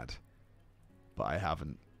you had. But I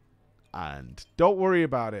haven't. And don't worry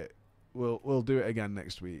about it. We'll do it again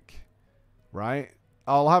next week. Right?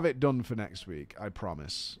 I'll have it done for next week. I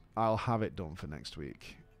promise. I'll have it done for next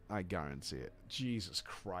week. I guarantee it. Jesus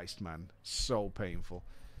Christ, man. So painful.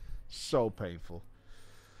 So painful.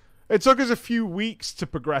 It took us a few weeks to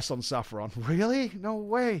progress on Sapphiron. Really? No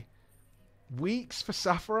way. Weeks for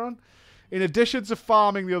Sapphiron? In addition to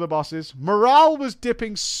farming the other bosses, morale was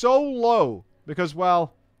dipping so low because,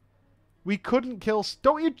 well, we couldn't kill...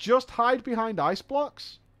 Don't you just hide behind ice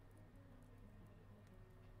blocks?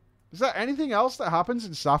 Is there anything else that happens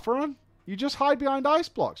in Sapphiron? You just hide behind ice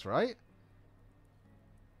blocks, right?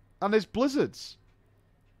 And there's blizzards.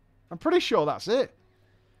 I'm pretty sure that's it.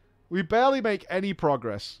 We barely make any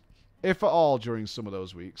progress, if at all, during some of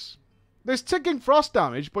those weeks. There's ticking frost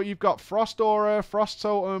damage, but you've got Frost Aura, Frost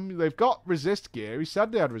Totem. They've got resist gear. He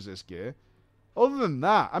said they had resist gear. Other than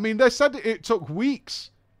that, I mean, they said it took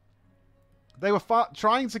weeks. They were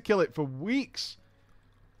trying to kill it for weeks.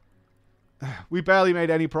 We barely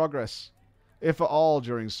made any progress, if at all,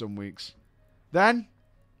 during some weeks. Then,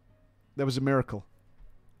 there was a miracle.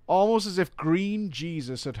 Almost as if Green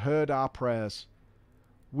Jesus had heard our prayers.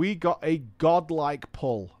 We got a godlike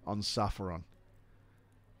pull on Sapphiron.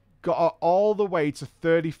 Got all the way to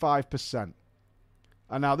 35%.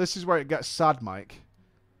 And now this is where it gets sad, Mike.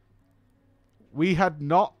 We had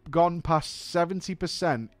not gone past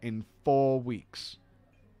 70% in 4 weeks.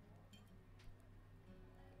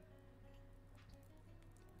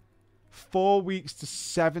 Four weeks to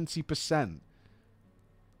 70%.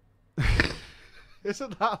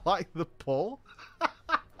 Isn't that like the pull?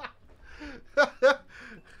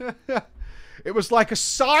 It was like a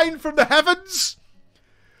sign from the heavens.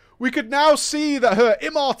 We could now see that her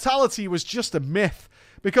immortality was just a myth,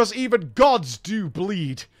 because even gods do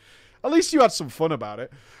bleed. At least you had some fun about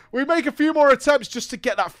it. We make a few more attempts just to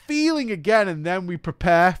get that feeling again, and then we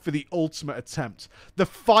prepare for the ultimate attempt. The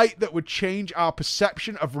fight that would change our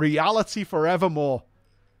perception of reality forevermore.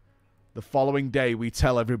 The following day, we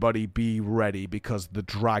tell everybody, be ready, because the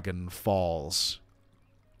dragon falls.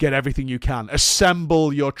 Get everything you can.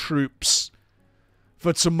 Assemble your troops.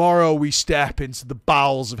 For tomorrow we step into the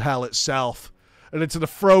bowels of hell itself, and into the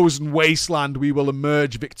frozen wasteland we will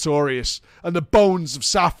emerge victorious, and the bones of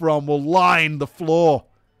Sapphiron will line the floor,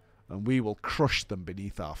 and we will crush them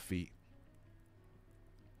beneath our feet.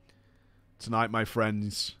 Tonight, my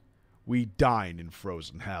friends, we dine in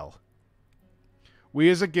frozen hell. We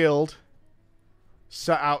as a guild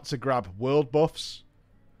set out to grab world buffs.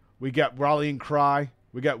 We get Rallying Cry.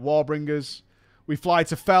 We get Warbringers. We fly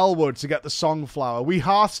to Felwood to get the Songflower. We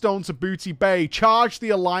Hearthstone to Booty Bay. Charge the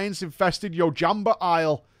Alliance-infested Yojamba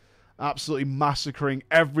Isle. Absolutely massacring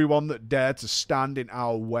everyone that dared to stand in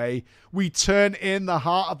our way. We turn in the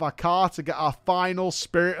Heart of Akar to get our final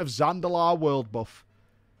Spirit of Zandalar world buff.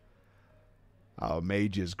 Our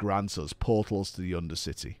mages grant us portals to the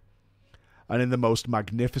Undercity. And in the most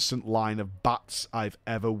magnificent line of bats I've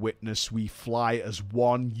ever witnessed, we fly as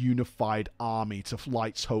one unified army to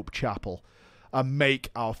Light's Hope Chapel and make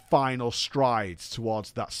our final strides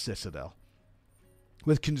towards that citadel.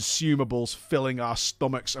 With consumables filling our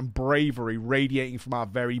stomachs and bravery radiating from our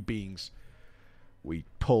very beings, we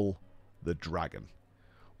pull the dragon.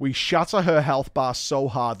 We shatter her health bar so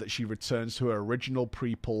hard that she returns to her original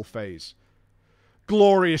pre-pull phase.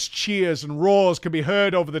 Glorious cheers and roars can be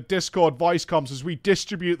heard over the Discord voice comms as we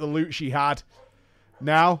distribute the loot she had.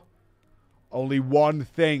 Now, only one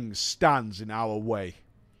thing stands in our way.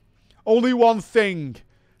 Only one thing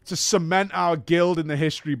to cement our guild in the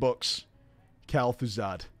history books.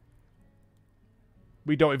 Kel'Thuzad.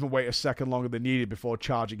 We don't even wait a second longer than needed before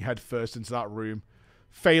charging headfirst into that room,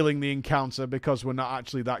 failing the encounter because we're not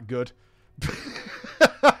actually that good.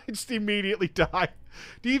 Just immediately die.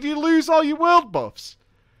 Did you lose all your world buffs?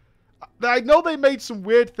 I know they made some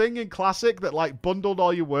weird thing in Classic that like bundled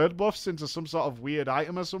all your world buffs into some sort of weird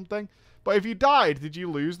item or something. But if you died, did you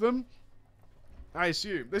lose them? I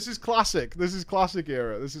assume. This is Classic. This is Classic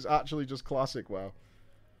era. This is actually just Classic WoW.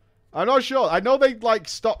 I'm not sure. I know they like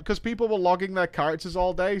stopped because people were logging their characters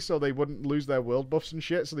all day so they wouldn't lose their world buffs and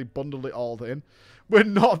shit, so they bundled it all in. We're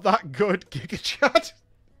not that good, Giga Chad.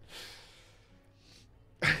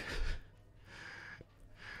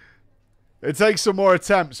 It takes some more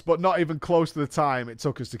attempts, but not even close to the time it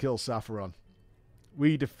took us to kill Sapphiron.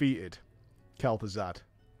 We defeated Kel'Thuzad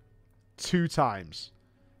 2 times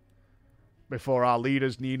before our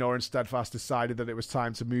leaders, Nino and Steadfast, decided that it was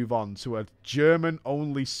time to move on to a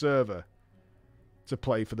German-only server to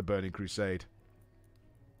play for the Burning Crusade.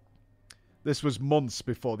 This was months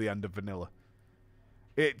before the end of Vanilla.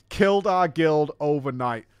 It killed our guild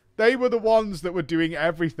overnight. They were the ones that were doing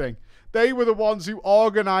everything. They were the ones who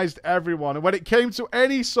organized everyone. And when it came to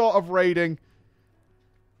any sort of raiding,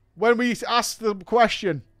 when we asked the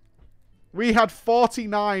question, we had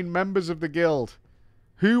 49 members of the guild.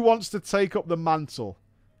 Who wants to take up the mantle?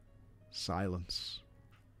 Silence.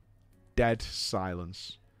 Dead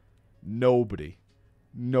silence. Nobody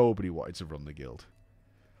wanted to run the guild.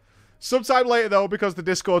 Sometime later, though, because the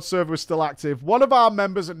Discord server was still active, one of our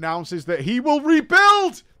members announces that he will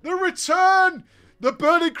rebuild the return, the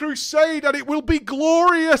Burning Crusade, and it will be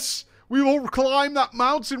glorious. We will climb that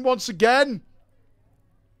mountain once again.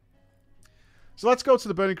 So let's go to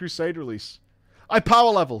the Burning Crusade release. I power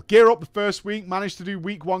level, gear up the first week, managed to do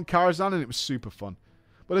week 1 Karazhan, and it was super fun.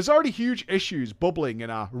 But there's already huge issues bubbling in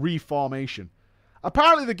our reformation.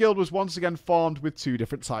 Apparently the guild was once again formed with 2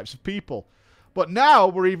 different types of people. But now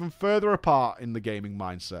we're even further apart in the gaming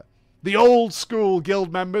mindset. The old school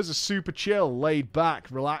guild members are super chill, laid back,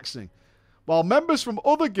 relaxing. While members from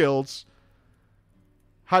other guilds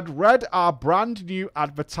had read our brand new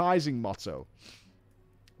advertising motto,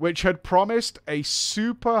 which had promised a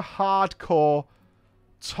super hardcore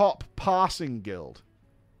top passing guild.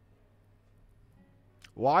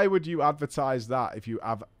 Why would you advertise that if you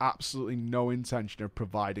have absolutely no intention of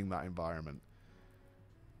providing that environment?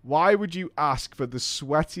 Why would you ask for the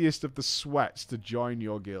sweatiest of the sweats to join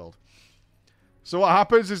your guild? So what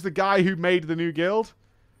happens is the guy who made the new guild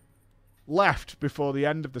left before the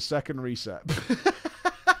end of the second reset.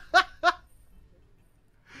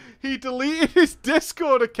 He deleted his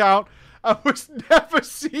Discord account and was never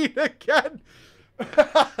seen again.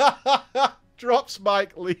 Drops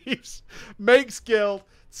mic, leaves, makes guild,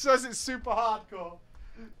 says it's super hardcore,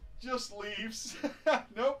 just leaves.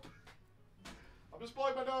 Nope. I'm just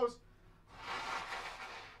blowing my nose.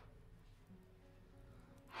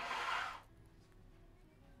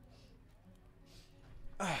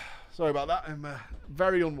 Sorry about that. I'm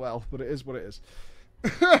very unwell, but it is what it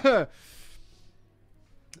is.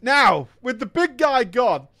 Now, with the big guy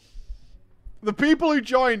gone, the people who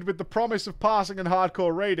joined with the promise of passing and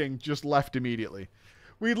hardcore raiding just left immediately.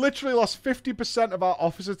 We literally lost 50% of our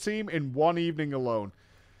officer team in one evening alone.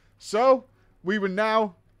 So, we were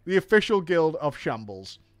now the official guild of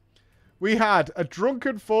Shambles. We had a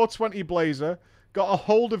drunken 420 blazer, got a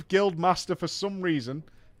hold of guild master for some reason,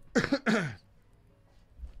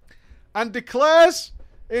 and declares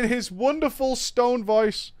in his wonderful stone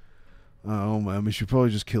voice, "Oh man, we should probably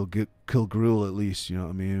just kill Gruul at least, you know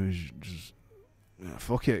what I mean? We should just, yeah,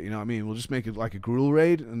 fuck it, you know what I mean? We'll just make it like a Gruul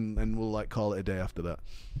raid, and we'll like call it a day after that."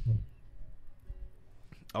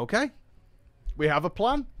 Okay. We have a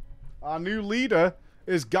plan. Our new leader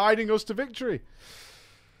is guiding us to victory.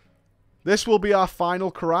 This will be our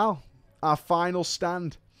final corral, our final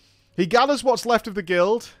stand. He gathers what's left of the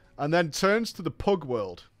guild, and then turns to the pug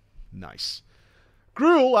world. Nice.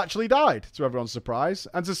 Gruul actually died, to everyone's surprise,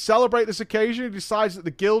 and to celebrate this occasion, he decides that the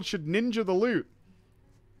guild should ninja the loot.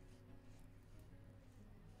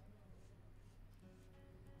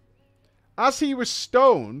 As he was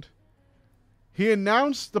stoned, he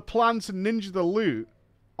announced the plan to ninja the loot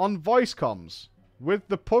on voice comms with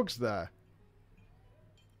the pugs there.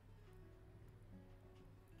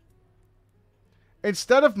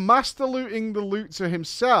 Instead of master looting the loot to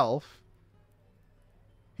himself,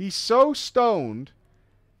 he's so stoned,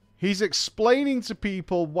 he's explaining to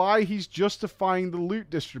people why he's justifying the loot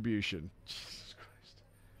distribution. Jesus Christ.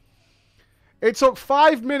 It took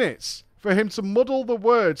 5 minutes for him to muddle the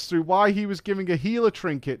words through why he was giving a healer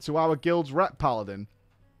trinket to our guild's rep paladin,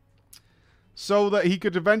 so that he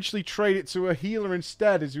could eventually trade it to a healer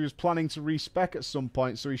instead, as he was planning to respec at some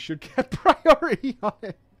point, so he should get priority on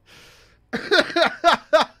it.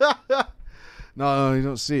 No, you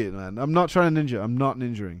don't see it, man. I'm not trying to ninja. I'm not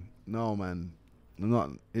ninjuring. No, man. I'm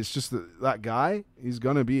not. It's just that guy, he's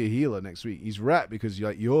going to be a healer next week. He's rep because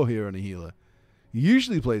you're here and a healer. He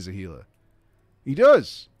usually plays a healer. He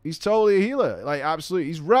does. He's totally a healer. Like, absolutely.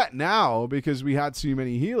 He's rep now because we had too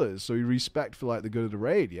many healers, so he respect for, like, the good of the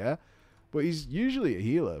raid, yeah? But he's usually a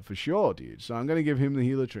healer, for sure, dude. So I'm going to give him the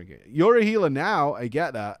healer trinket. You're a healer now. I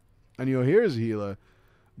get that. And you're here as a healer.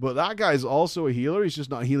 But that guy's also a healer. He's just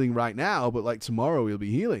not healing right now, but like tomorrow he'll be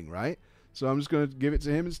healing, right? So I'm just going to give it to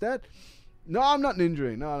him instead. No, I'm not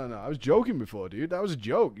ninjuring. No. I was joking before, dude. That was a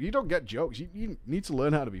joke. You don't get jokes. You need to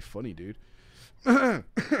learn how to be funny, dude.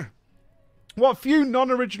 What few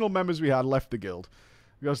non-original members we had left the guild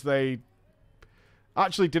because they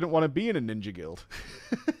actually didn't want to be in a ninja guild.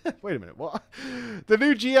 Wait a minute, what? The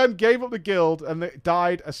new GM gave up the guild and it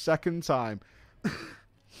died a second time.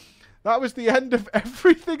 That was the end of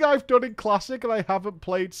everything I've done in Classic, and I haven't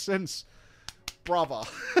played since. Bravo.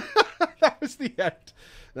 That was the end.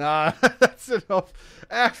 Nah, that's enough.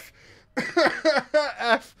 F.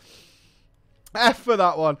 F for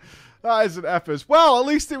that one. That is an F as well. At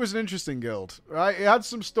least it was an interesting guild, right? It had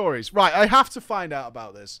some stories. Right, I have to find out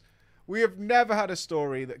about this. We have never had a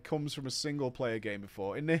story that comes from a single-player game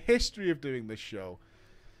before in the history of doing this show.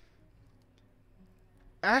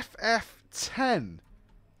 FF10.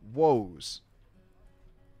 Woes.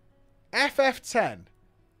 FF10.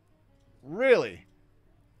 Really?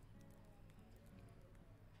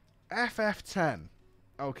 FF10.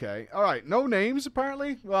 Okay. Alright. No names,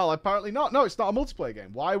 apparently? Well, apparently not. No, it's not a multiplayer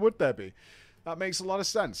game. Why would there be? That makes a lot of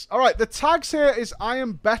sense. Alright, the tags here is I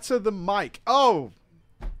am better than Mike. Oh.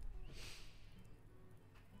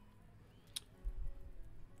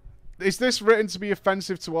 Is this written to be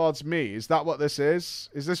offensive towards me? Is that what this is?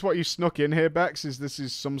 Is this what you snuck in here, Bex? Is this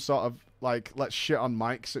some sort of, like, let's shit on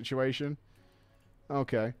Mike situation?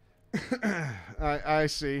 Okay. I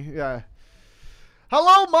see, yeah.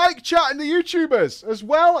 Hello, Mike, chatting the YouTubers. As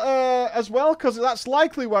well, because that's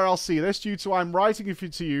likely where I'll see this, due to I'm writing it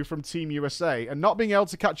to you from Team USA, and not being able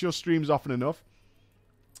to catch your streams often enough.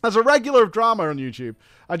 As a regular of drama on YouTube,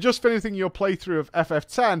 and just finishing your playthrough of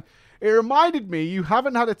FF10, it reminded me you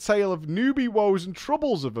haven't had a tale of newbie woes and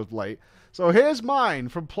troubles of late, so here's mine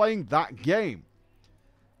from playing that game.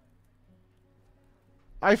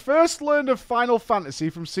 I first learned of Final Fantasy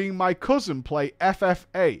from seeing my cousin play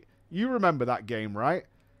FF8. You remember that game, right?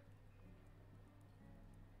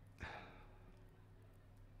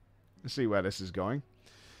 Let's see where this is going.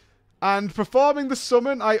 And performing the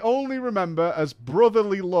summon I only remember as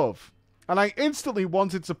brotherly love, and I instantly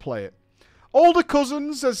wanted to play it. Older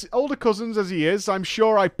cousins as he is, I'm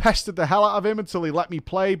sure I pestered the hell out of him until he let me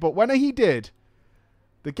play, but when he did,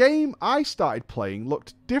 the game I started playing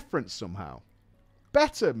looked different somehow.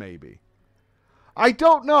 Better, maybe. I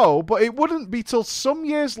don't know, but it wouldn't be till some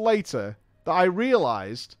years later that I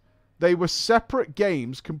realized they were separate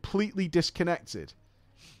games completely disconnected.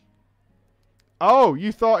 Oh,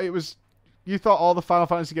 you thought all the Final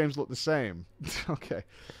Fantasy games looked the same. Okay.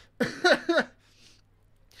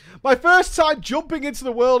 My first time jumping into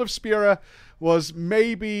the world of Spira was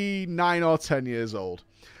maybe 9 or 10 years old.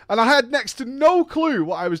 And I had next to no clue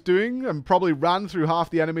what I was doing and probably ran through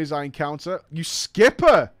half the enemies I encounter. You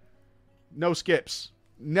skipper! No skips.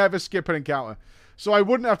 Never skip an encounter. So I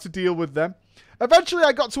wouldn't have to deal with them. Eventually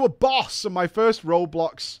I got to a boss and my first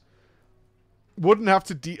roadblocks wouldn't have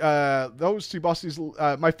to... those two bosses...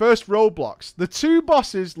 my first roadblocks. The two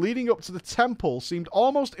bosses leading up to the temple seemed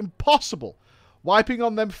almost impossible, wiping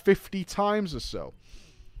on them 50 times or so.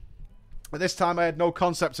 At this time, I had no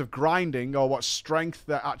concept of grinding or what strength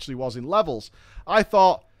there actually was in levels. I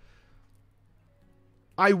thought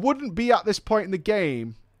I wouldn't be at this point in the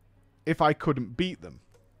game if I couldn't beat them.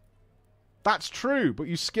 That's true, but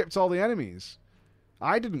you skipped all the enemies.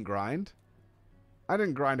 I didn't grind. I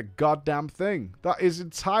didn't grind a goddamn thing. That is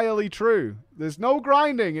entirely true. There's no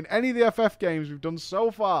grinding in any of the FF games we've done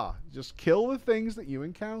so far. Just kill the things that you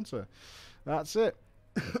encounter. That's it.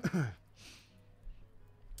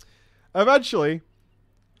 Eventually,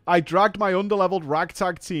 I dragged my underleveled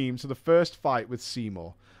ragtag team to the first fight with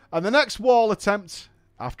Seymour. And the next wall attempt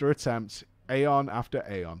after attempt, Aeon after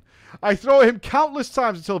Aeon. I throw him countless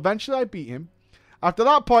times until eventually I beat him. After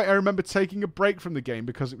that point, I remember taking a break from the game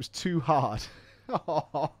because it was too hard.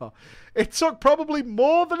 It took probably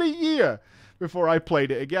more than a year before I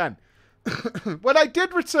played it again. When I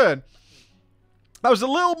did return, I was a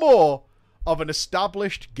little more of an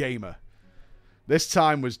established gamer. This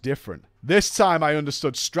time was different. This time I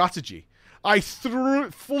understood strategy. I flew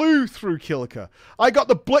through Kilika. I got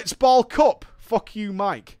the Blitzball Cup. Fuck you,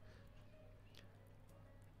 Mike.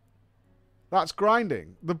 That's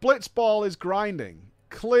grinding. The Blitzball is grinding.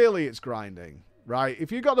 Clearly it's grinding, right?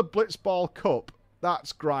 If you got the Blitzball Cup,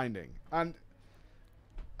 that's grinding. And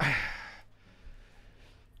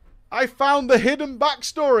I found the hidden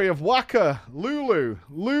backstory of Waka,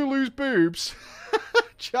 Lulu's boobs,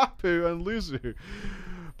 Chapu, and Luzu.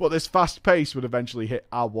 But this fast pace would eventually hit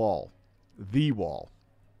our wall. The wall.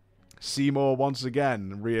 Seymour once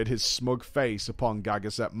again reared his smug face upon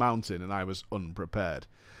Gagaset Mountain, and I was unprepared.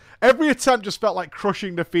 Every attempt just felt like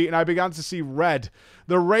crushing defeat, and I began to see red.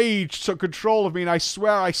 The rage took control of me, and I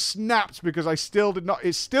swear I snapped because it still did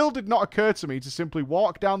not occur to me to simply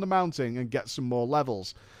walk down the mountain and get some more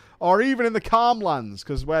levels. Or even in the Calm Lands,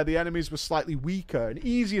 because where the enemies were slightly weaker and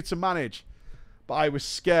easier to manage. But I was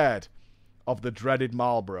scared of the dreaded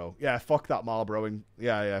Marlborough. Yeah, fuck that Marlborough. And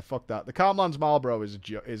yeah, fuck that. The Calm Lands Marlborough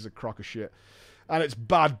is a crock of shit. And it's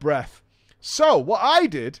bad breath. So, what I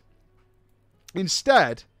did,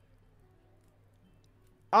 instead,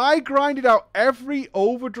 I grinded out every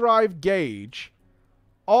overdrive gauge,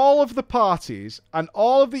 all of the parties, and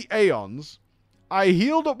all of the Aeons. I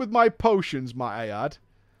healed up with my potions, might I add.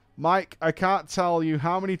 Mike, I can't tell you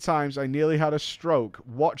how many times I nearly had a stroke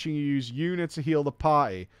watching you use Yuna to heal the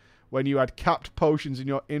party when you had capped potions in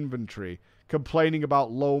your inventory, complaining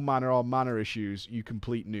about low mana or mana issues, you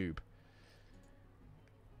complete noob.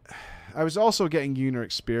 I was also getting Yuna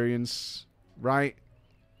experience, right?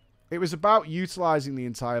 It was about utilizing the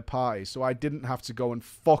entire party, so I didn't have to go and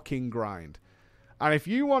fucking grind. And if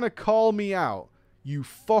you want to call me out, you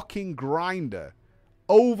fucking grinder,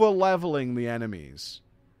 over-leveling the enemies,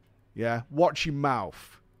 yeah, watch your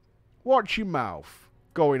mouth. Watch your mouth.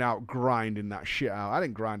 Going out grinding that shit out. I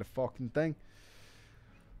didn't grind a fucking thing.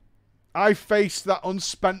 I faced that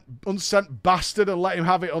unsent bastard and let him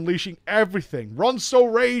have it, unleashing everything.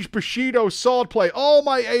 Ronso Rage, Bushido, Swordplay, all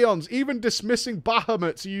my Aeons, even dismissing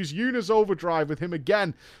Bahamut to use Yuna's overdrive with him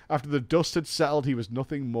again. After the dust had settled, he was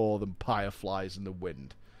nothing more than fireflies in the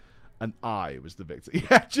wind. And I was the victor.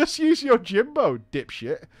 Yeah, just use your Jimbo,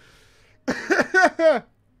 dipshit.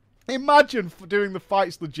 Imagine doing the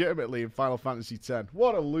fights legitimately in Final Fantasy X.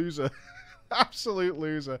 What a loser. Absolute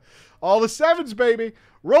loser. All the 7s, baby.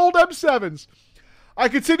 Roll them 7s. I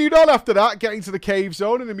continued on after that, getting to the cave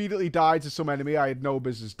zone, and immediately died to some enemy I had no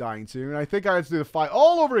business dying to. And I think I had to do the fight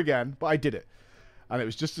all over again, but I did it. And it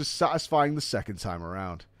was just as satisfying the second time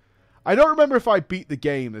around. I don't remember if I beat the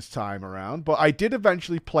game this time around, but I did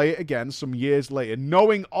eventually play it again some years later,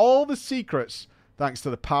 knowing all the secrets thanks to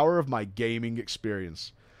the power of my gaming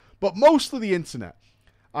experience. But mostly the internet,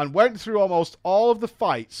 and went through almost all of the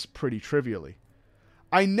fights pretty trivially.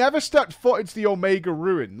 I never stepped foot into the Omega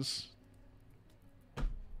Ruins.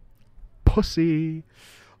 Pussy.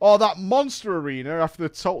 Or that monster arena after the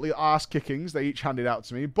totally arse kickings they each handed out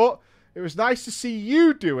to me, but it was nice to see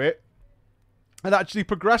you do it, and actually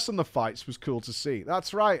progress on the fights was cool to see.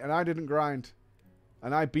 That's right, and I didn't grind.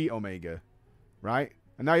 And I beat Omega, right?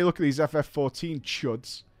 And now you look at these FF14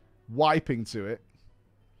 chuds, wiping to it.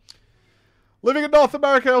 Living in North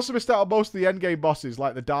America, I also missed out on most of the endgame bosses,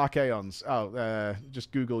 like the Dark Aeons. Oh,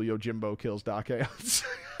 just Google Yojimbo kills Dark Aeons.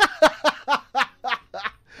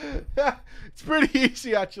 It's pretty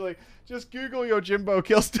easy, actually. Just Google Yojimbo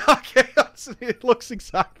kills Dark Aeons, and it looks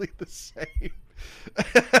exactly the same.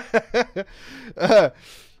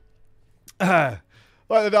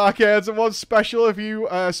 Like the Dark Aeons, and one special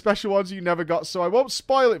special ones you never got, so I won't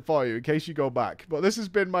spoil it for you in case you go back. But this has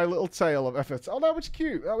been my little tale of FF. Oh, that was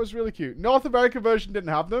cute. That was really cute. North American version didn't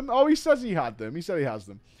have them. Oh, he says he had them. He said he has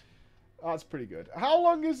them. That's pretty good. How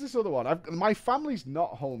long is this other one? My family's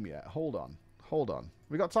not home yet. Hold on.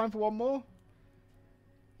 We got time for one more?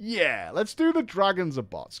 Yeah, let's do the Dragons of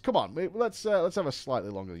Bots. Come on, let's have a slightly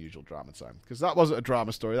longer than usual drama time. Because that wasn't a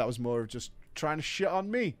drama story. That was more of just trying to shit on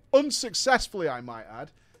me. Unsuccessfully, I might add.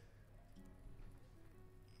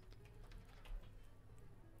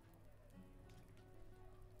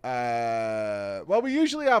 Well, we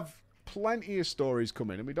usually have plenty of stories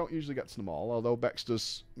come in, and we don't usually get to them all, although Bex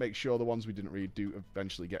does make sure the ones we didn't read do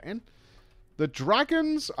eventually get in. The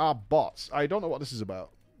dragons are bots. I don't know what this is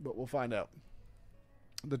about, but we'll find out.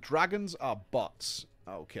 The dragons are bots.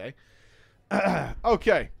 Okay.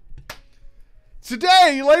 Okay.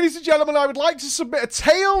 Today, ladies and gentlemen, I would like to submit a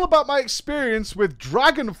tale about my experience with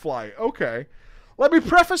Dragonflight. Okay. Let me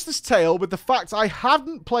preface this tale with the fact I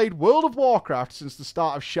hadn't played World of Warcraft since the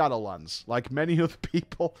start of Shadowlands, like many other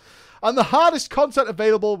people, and the hardest content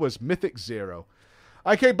available was Mythic 0.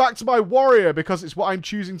 I came back to my warrior because it's what I'm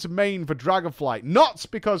choosing to main for Dragonflight, not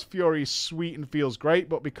because Fury is sweet and feels great,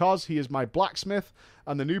 but because he is my blacksmith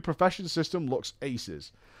and the new profession system looks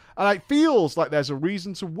aces. And it feels like there's a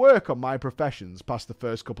reason to work on my professions past the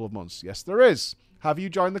first couple of months. Yes, there is. Have you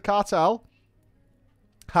joined the cartel?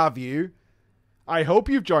 Have you? I hope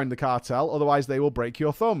you've joined the cartel, otherwise they will break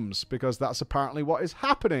your thumbs, because that's apparently what is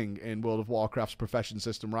happening in World of Warcraft's profession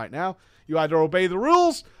system right now. You either obey the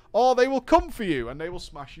rules, or they will come for you, and they will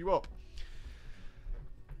smash you up.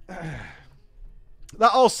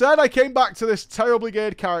 That all said, I came back to this terribly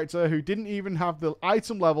geared character who didn't even have the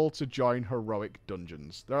item level to join heroic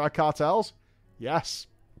dungeons. There are cartels? Yes,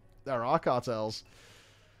 there are cartels.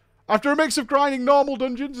 After a mix of grinding normal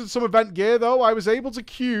dungeons and some event gear, though, I was able to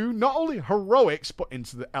queue not only heroics, but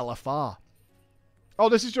into the LFR. Oh,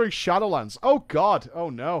 this is during Shadowlands. Oh, God. Oh,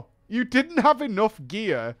 no. You didn't have enough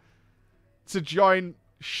gear to join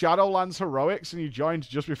Shadowlands heroics, and you joined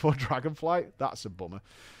just before Dragonflight? That's a bummer.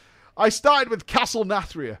 I started with Castle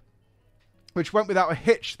Nathria, which went without a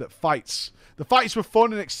hitch that fights. The fights were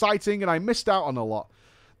fun and exciting, and I missed out on a lot.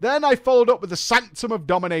 Then I followed up with the Sanctum of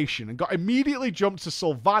Domination and got immediately jumped to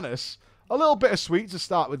Sylvanas. A little bittersweet to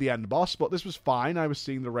start with the end boss, but this was fine. I was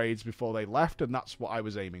seeing the raids before they left, and that's what I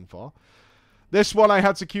was aiming for. This one I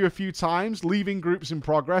had to queue a few times, leaving groups in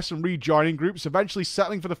progress and rejoining groups, eventually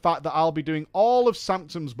settling for the fact that I'll be doing all of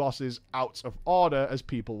Sanctum's bosses out of order as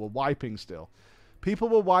people were wiping still. People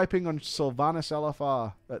were wiping on Sylvanas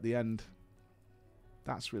LFR at the end.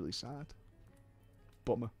 That's really sad.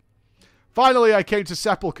 Bummer. Finally, I came to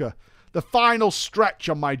Sepulchre, the final stretch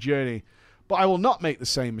on my journey, but I will not make the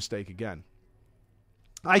same mistake again.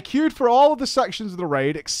 I queued for all of the sections of the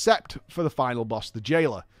raid except for the final boss, the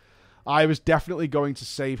Jailer. I was definitely going to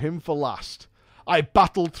save him for last. I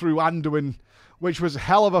battled through Anduin, which was a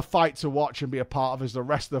hell of a fight to watch and be a part of as the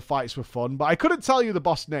rest of the fights were fun, but I couldn't tell you the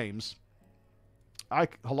boss names.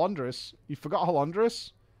 Halondrus. You forgot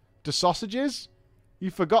Halondrus? De Sausages? You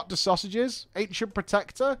forgot De Sausages? Ancient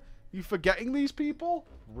Protector? You forgetting these people?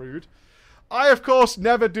 Rude. I, of course,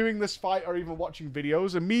 never doing this fight or even watching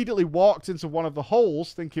videos, immediately walked into one of the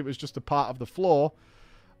holes, thinking it was just a part of the floor,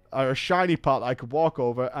 or a shiny part that I could walk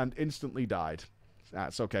over, and instantly died.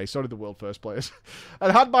 That's okay, so did the world first players.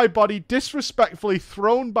 And had my body disrespectfully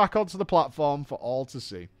thrown back onto the platform for all to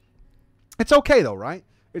see. It's okay though, right?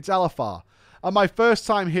 It's LFR. And my first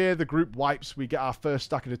time here, the group wipes, we get our first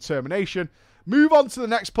stack of determination, move on to the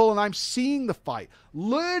next pull, and I'm seeing the fight,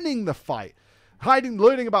 learning the fight,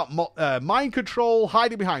 learning about mind control,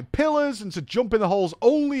 hiding behind pillars, and to jump in the holes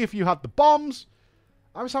only if you had the bombs.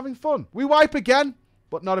 I was having fun. We wipe again,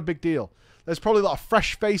 but not a big deal. There's probably a lot of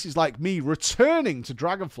fresh faces like me returning to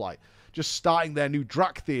Dragonflight, just starting their new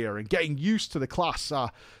Drakthir and getting used to the class.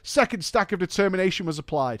 Our second stack of determination was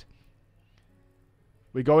applied.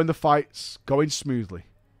 We go in the fights, going smoothly.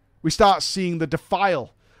 We start seeing the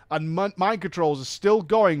Defile, and mind controls are still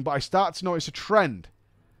going, but I start to notice a trend.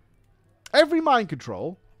 Every mind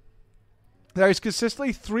control, there is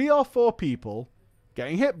consistently 3 or 4 people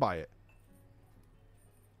getting hit by it.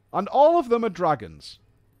 And all of them are dragons.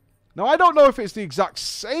 Now, I don't know if it's the exact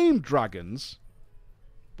same dragons,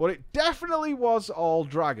 but it definitely was all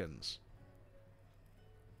dragons.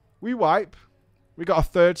 We wipe. We got a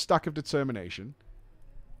third stack of determination.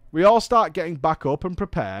 We all start getting back up and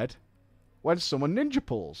prepared when someone ninja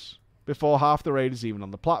pulls before half the raid is even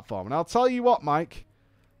on the platform. And I'll tell you what, Mike,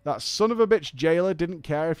 that son of a bitch Jailer didn't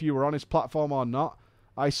care if you were on his platform or not.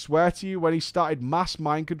 I swear to you, when he started mass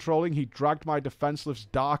mind controlling, he dragged my defenseless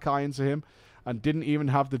Dark Eye into him and didn't even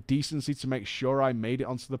have the decency to make sure I made it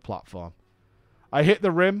onto the platform. I hit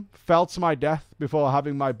the rim, fell to my death before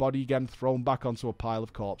having my body again thrown back onto a pile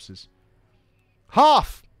of corpses.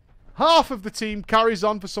 Half of the team carries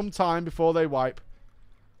on for some time before they wipe.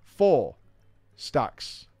 4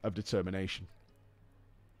 stacks of determination.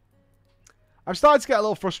 I'm starting to get a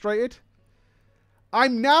little frustrated.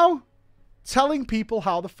 I'm now telling people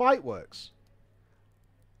how the fight works.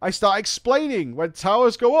 I start explaining when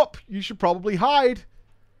towers go up, you should probably hide.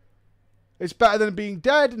 It's better than being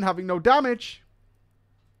dead and having no damage.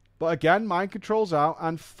 But again, mind control's out,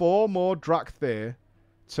 and 4 more Drakthir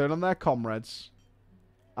turn on their comrades,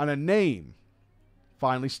 and a name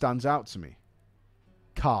finally stands out to me.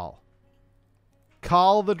 Karl.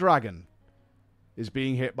 Karl the Dragon is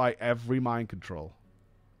being hit by every mind control.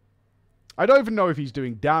 I don't even know if he's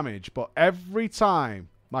doing damage, but every time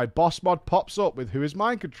my boss mod pops up with who is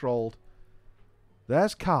mind controlled,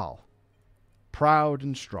 there's Karl. Proud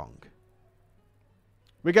and strong.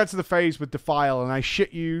 We get to the phase with Defile, and I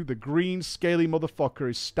shit you, the green scaly motherfucker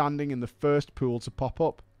is standing in the first pool to pop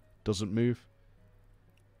up. Doesn't move.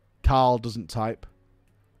 Karl doesn't type.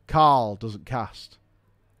 Karl doesn't cast.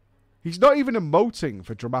 He's not even emoting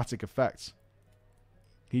for dramatic effect.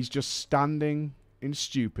 He's just standing in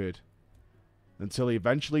stupid until he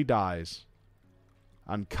eventually dies.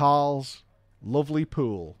 And Karl's lovely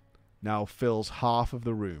pool now fills half of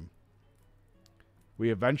the room.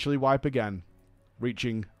 We eventually wipe again,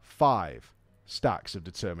 reaching 5 stacks of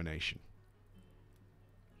determination.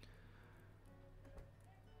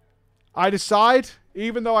 I decide,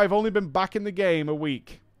 even though I've only been back in the game a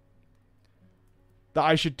week, that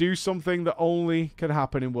I should do something that only can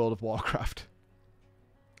happen in World of Warcraft.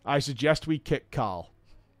 I suggest we kick Karl.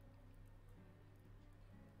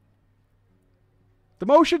 The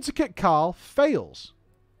motion to kick Karl fails.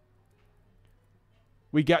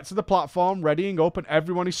 We get to the platform, readying up, and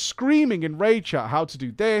everyone is screaming in raid chat how to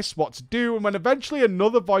do this, what to do, and when eventually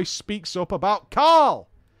another voice speaks up about Karl,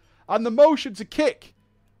 and the motion to kick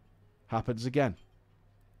happens again.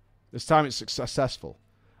 This time it's successful,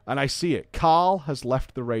 and I see it. Karl has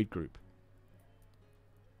left the raid group.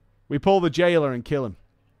 We pull the jailer and kill him.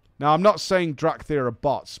 Now, I'm not saying Drakthir are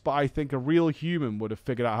bots, but I think a real human would have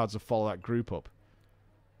figured out how to follow that group up.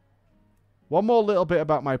 One more little bit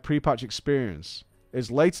about my pre-patch experience is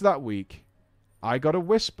later that week, I got a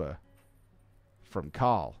whisper from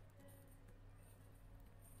Karl.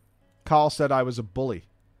 Karl said I was a bully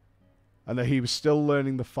and that he was still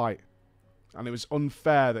learning the fight, and it was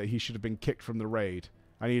unfair that he should have been kicked from the raid,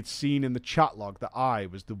 and he had seen in the chat log that I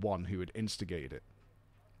was the one who had instigated it.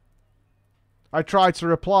 I tried to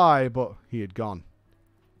reply, but he had gone.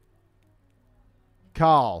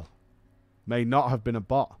 Karl may not have been a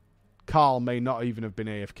bot. Karl may not even have been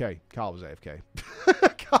AFK. Karl was AFK.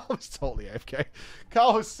 Karl was totally AFK.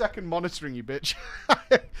 Karl was second monitoring you, bitch.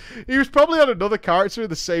 He was probably on another character in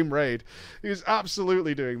the same raid. He was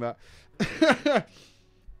absolutely doing that. But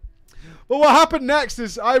what happened next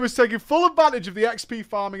is I was taking full advantage of the XP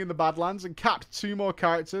farming in the Badlands and capped 2 more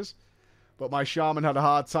characters. But my shaman had a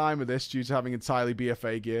hard time with this due to having entirely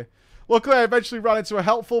BFA gear. Luckily, I eventually ran into a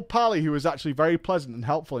helpful pally who was actually very pleasant and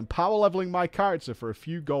helpful in power leveling my character for a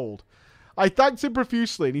few gold. I thanked him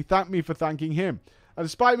profusely, and he thanked me for thanking him. And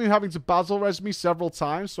despite me having to basil res me several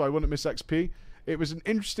times so I wouldn't miss XP, it was an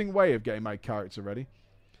interesting way of getting my character ready.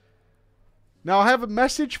 Now, I have a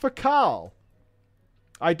message for Karl.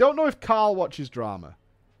 I don't know if Karl watches drama,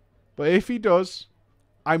 but if he does,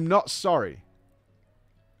 I'm not sorry.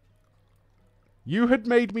 You had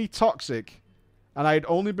made me toxic, and I had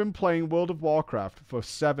only been playing World of Warcraft for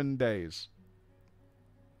 7 days.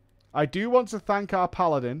 I do want to thank our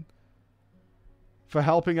paladin for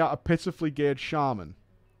helping out a pitifully geared shaman.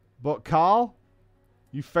 But Karl,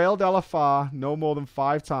 you failed LFR no more than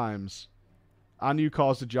 5 times, and you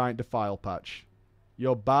caused a giant defile patch.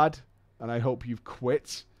 You're bad, and I hope you've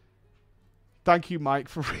quit. Thank you, Mike,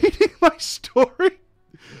 for reading my story.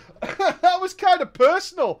 That was kind of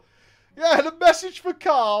personal. Yeah, and a message for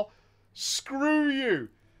Karl. Screw you.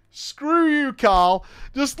 Screw you, Karl.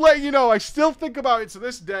 Just letting you know, I still think about it to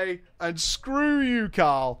this day. And screw you,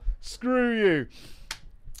 Karl. Screw you.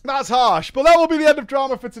 That's harsh. But that will be the end of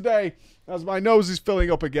drama for today. As my nose is filling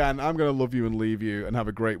up again, I'm going to love you and leave you and have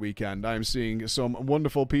a great weekend. I'm seeing some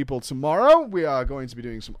wonderful people tomorrow. We are going to be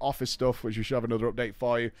doing some office stuff, which we should have another update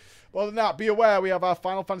for you. But other than that, be aware we have our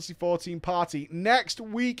Final Fantasy XIV party next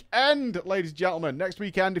weekend, ladies and gentlemen. Next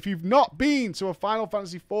weekend, if you've not been to a Final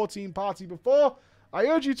Fantasy XIV party before, I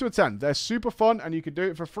urge you to attend. They're super fun, and you can do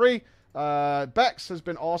it for free. Bex has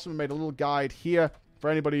been awesome and made a little guide here for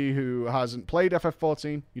anybody who hasn't played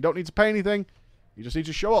FF14. You don't need to pay anything. You just need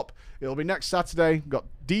to show up. It'll be next Saturday. We've got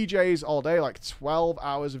DJs all day, like 12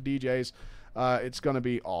 hours of DJs. It's going to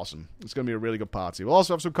be awesome. It's going to be a really good party. We'll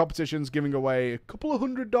also have some competitions giving away a couple of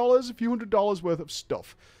 $100, a few $100 worth of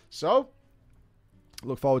stuff. So,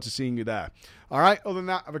 look forward to seeing you there. All right, other than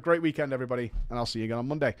that, have a great weekend, everybody, and I'll see you again on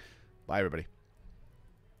Monday. Bye, everybody.